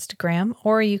on Instagram,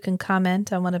 or you can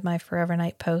comment on one of my Forever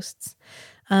Night posts.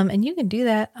 And you can do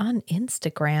that on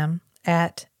Instagram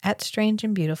at Strange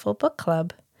and Beautiful Book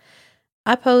Club.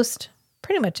 I post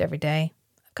pretty much every day.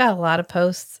 I've got a lot of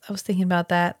posts. I was thinking about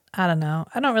that. I don't know.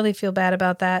 I don't really feel bad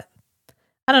about that.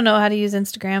 I don't know how to use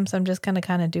Instagram, so I'm just going to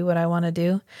kind of do what I want to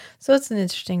do. So it's an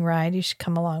interesting ride. You should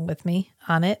come along with me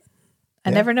on it. I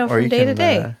never know from day to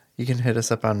day. You can hit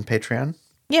us up on Patreon.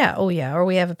 Yeah. Oh, yeah. Or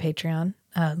we have a Patreon.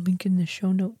 Link in the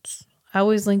show notes. I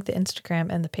always link the Instagram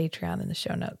and the Patreon in the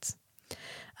show notes.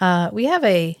 We have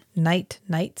a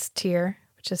Nights tier,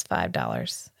 which is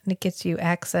 $5. And it gets you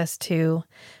access to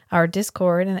our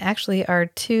Discord. And actually, our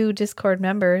 2 Discord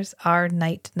members are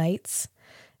Nights.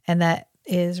 And that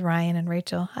is Ryan and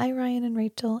Rachel. Hi, Ryan and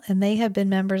Rachel. And they have been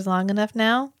members long enough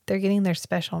now. They're getting their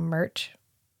special merch.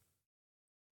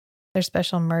 Their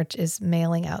special merch is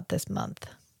mailing out this month.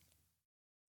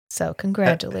 So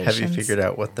congratulations. Have you figured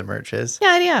out what the merch is? Yeah.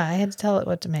 I had to tell it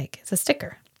what to make. It's a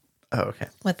sticker. Oh, okay.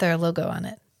 With their logo on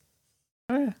it.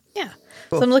 Oh, yeah. Yeah.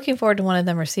 Cool. So I'm looking forward to one of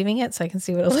them receiving it so I can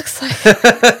see what it looks like.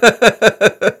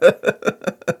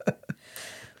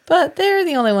 But they're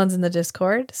the only ones in the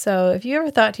Discord. So if you ever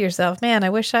thought to yourself, man, I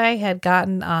wish I had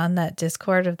gotten on that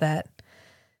Discord of that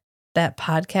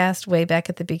podcast way back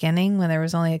at the beginning when there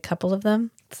was only a couple of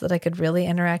them so that I could really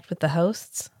interact with the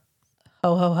hosts.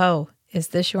 Ho, ho, ho. Is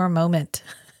this your moment?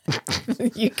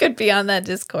 You could be on that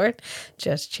Discord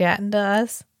just chatting to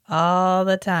us all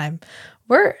the time.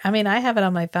 I have it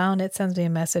on my phone. It sends me a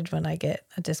message when I get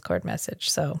a Discord message.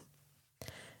 So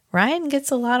Ryan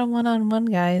gets a lot of one-on-one,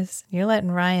 guys. You're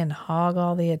letting Ryan hog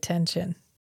all the attention.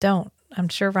 Don't. I'm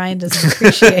sure Ryan doesn't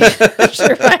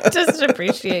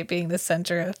appreciate being the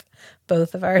center of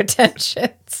both of our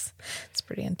attentions. It's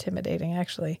pretty intimidating,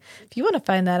 actually. If you want to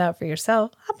find that out for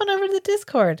yourself, hop on over to the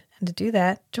Discord. And to do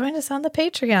that, join us on the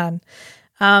Patreon.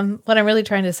 What I'm really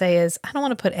trying to say is I don't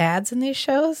want to put ads in these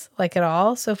shows, like at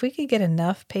all. So if we could get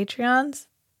enough Patreons,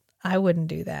 I wouldn't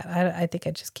do that. I think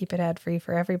I'd just keep it ad-free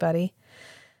for everybody.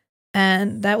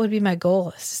 And that would be my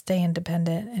goal, is to stay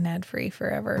independent and ad-free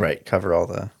forever. Right. Cover all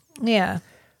the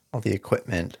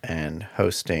equipment and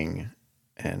hosting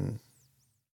and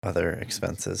other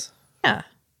expenses. Yeah.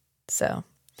 So,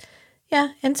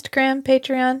 yeah, Instagram,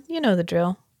 Patreon, you know the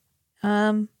drill.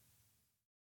 Yeah.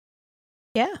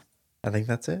 I think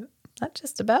that's it. That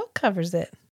just about covers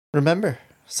it. Remember,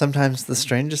 sometimes the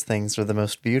strangest things are the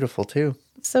most beautiful, too.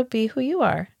 So be who you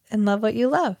are and love what you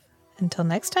love. Until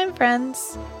next time,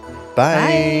 friends.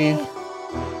 Bye. Bye.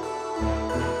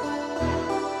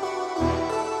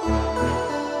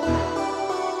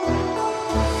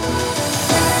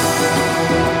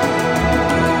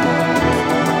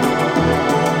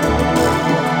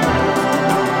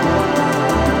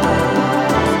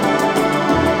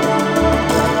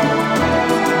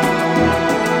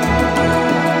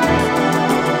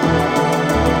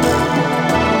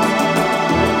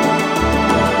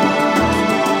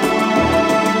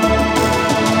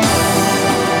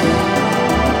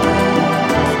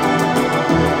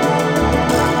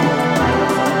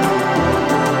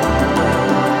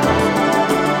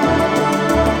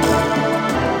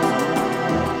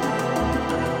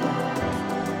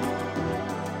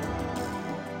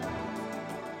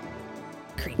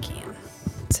 Creaky and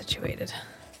situated.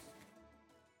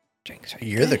 Drinks right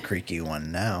You're the creaky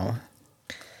one now.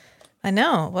 I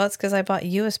know. Well, it's because I bought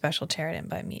you a special chair. I didn't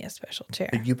buy me a special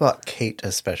chair. You bought Kate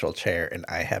a special chair, and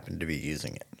I happen to be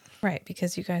using it. Right,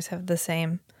 because you guys have the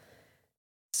same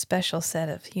special set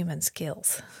of human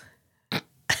skills.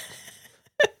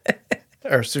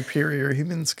 Our superior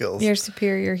human skills. Your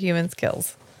superior human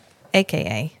skills.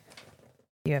 AKA,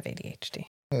 you have ADHD.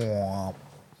 Womp.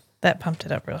 That pumped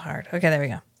it up real hard. Okay, there we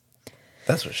go.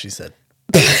 That's what she said.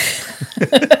 Such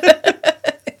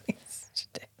a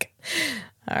dick.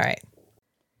 All right.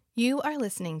 You are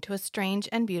listening to a Strange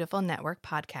and Beautiful Network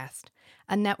podcast,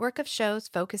 a network of shows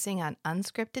focusing on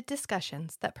unscripted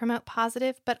discussions that promote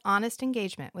positive but honest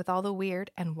engagement with all the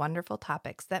weird and wonderful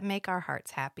topics that make our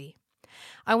hearts happy.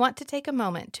 I want to take a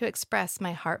moment to express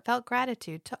my heartfelt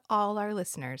gratitude to all our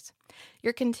listeners.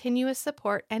 Your continuous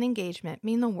support and engagement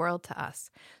mean the world to us.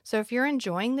 So if you're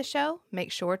enjoying the show,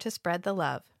 make sure to spread the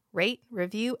love. Rate,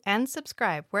 review, and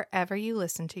subscribe wherever you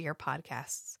listen to your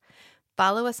podcasts.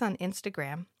 Follow us on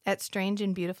Instagram at Strange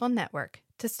and Beautiful Network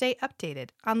to stay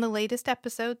updated on the latest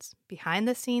episodes,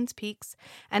 behind-the-scenes peeks,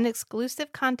 and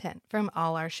exclusive content from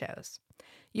all our shows.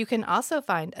 You can also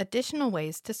find additional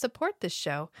ways to support this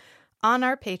show on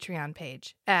our Patreon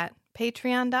page at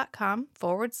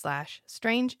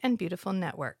patreon.com/Strange and Beautiful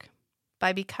Network.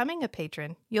 By becoming a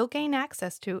patron, you'll gain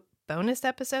access to bonus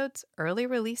episodes, early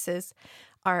releases,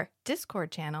 our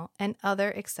Discord channel, and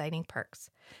other exciting perks.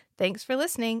 Thanks for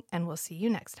listening, and we'll see you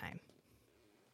next time.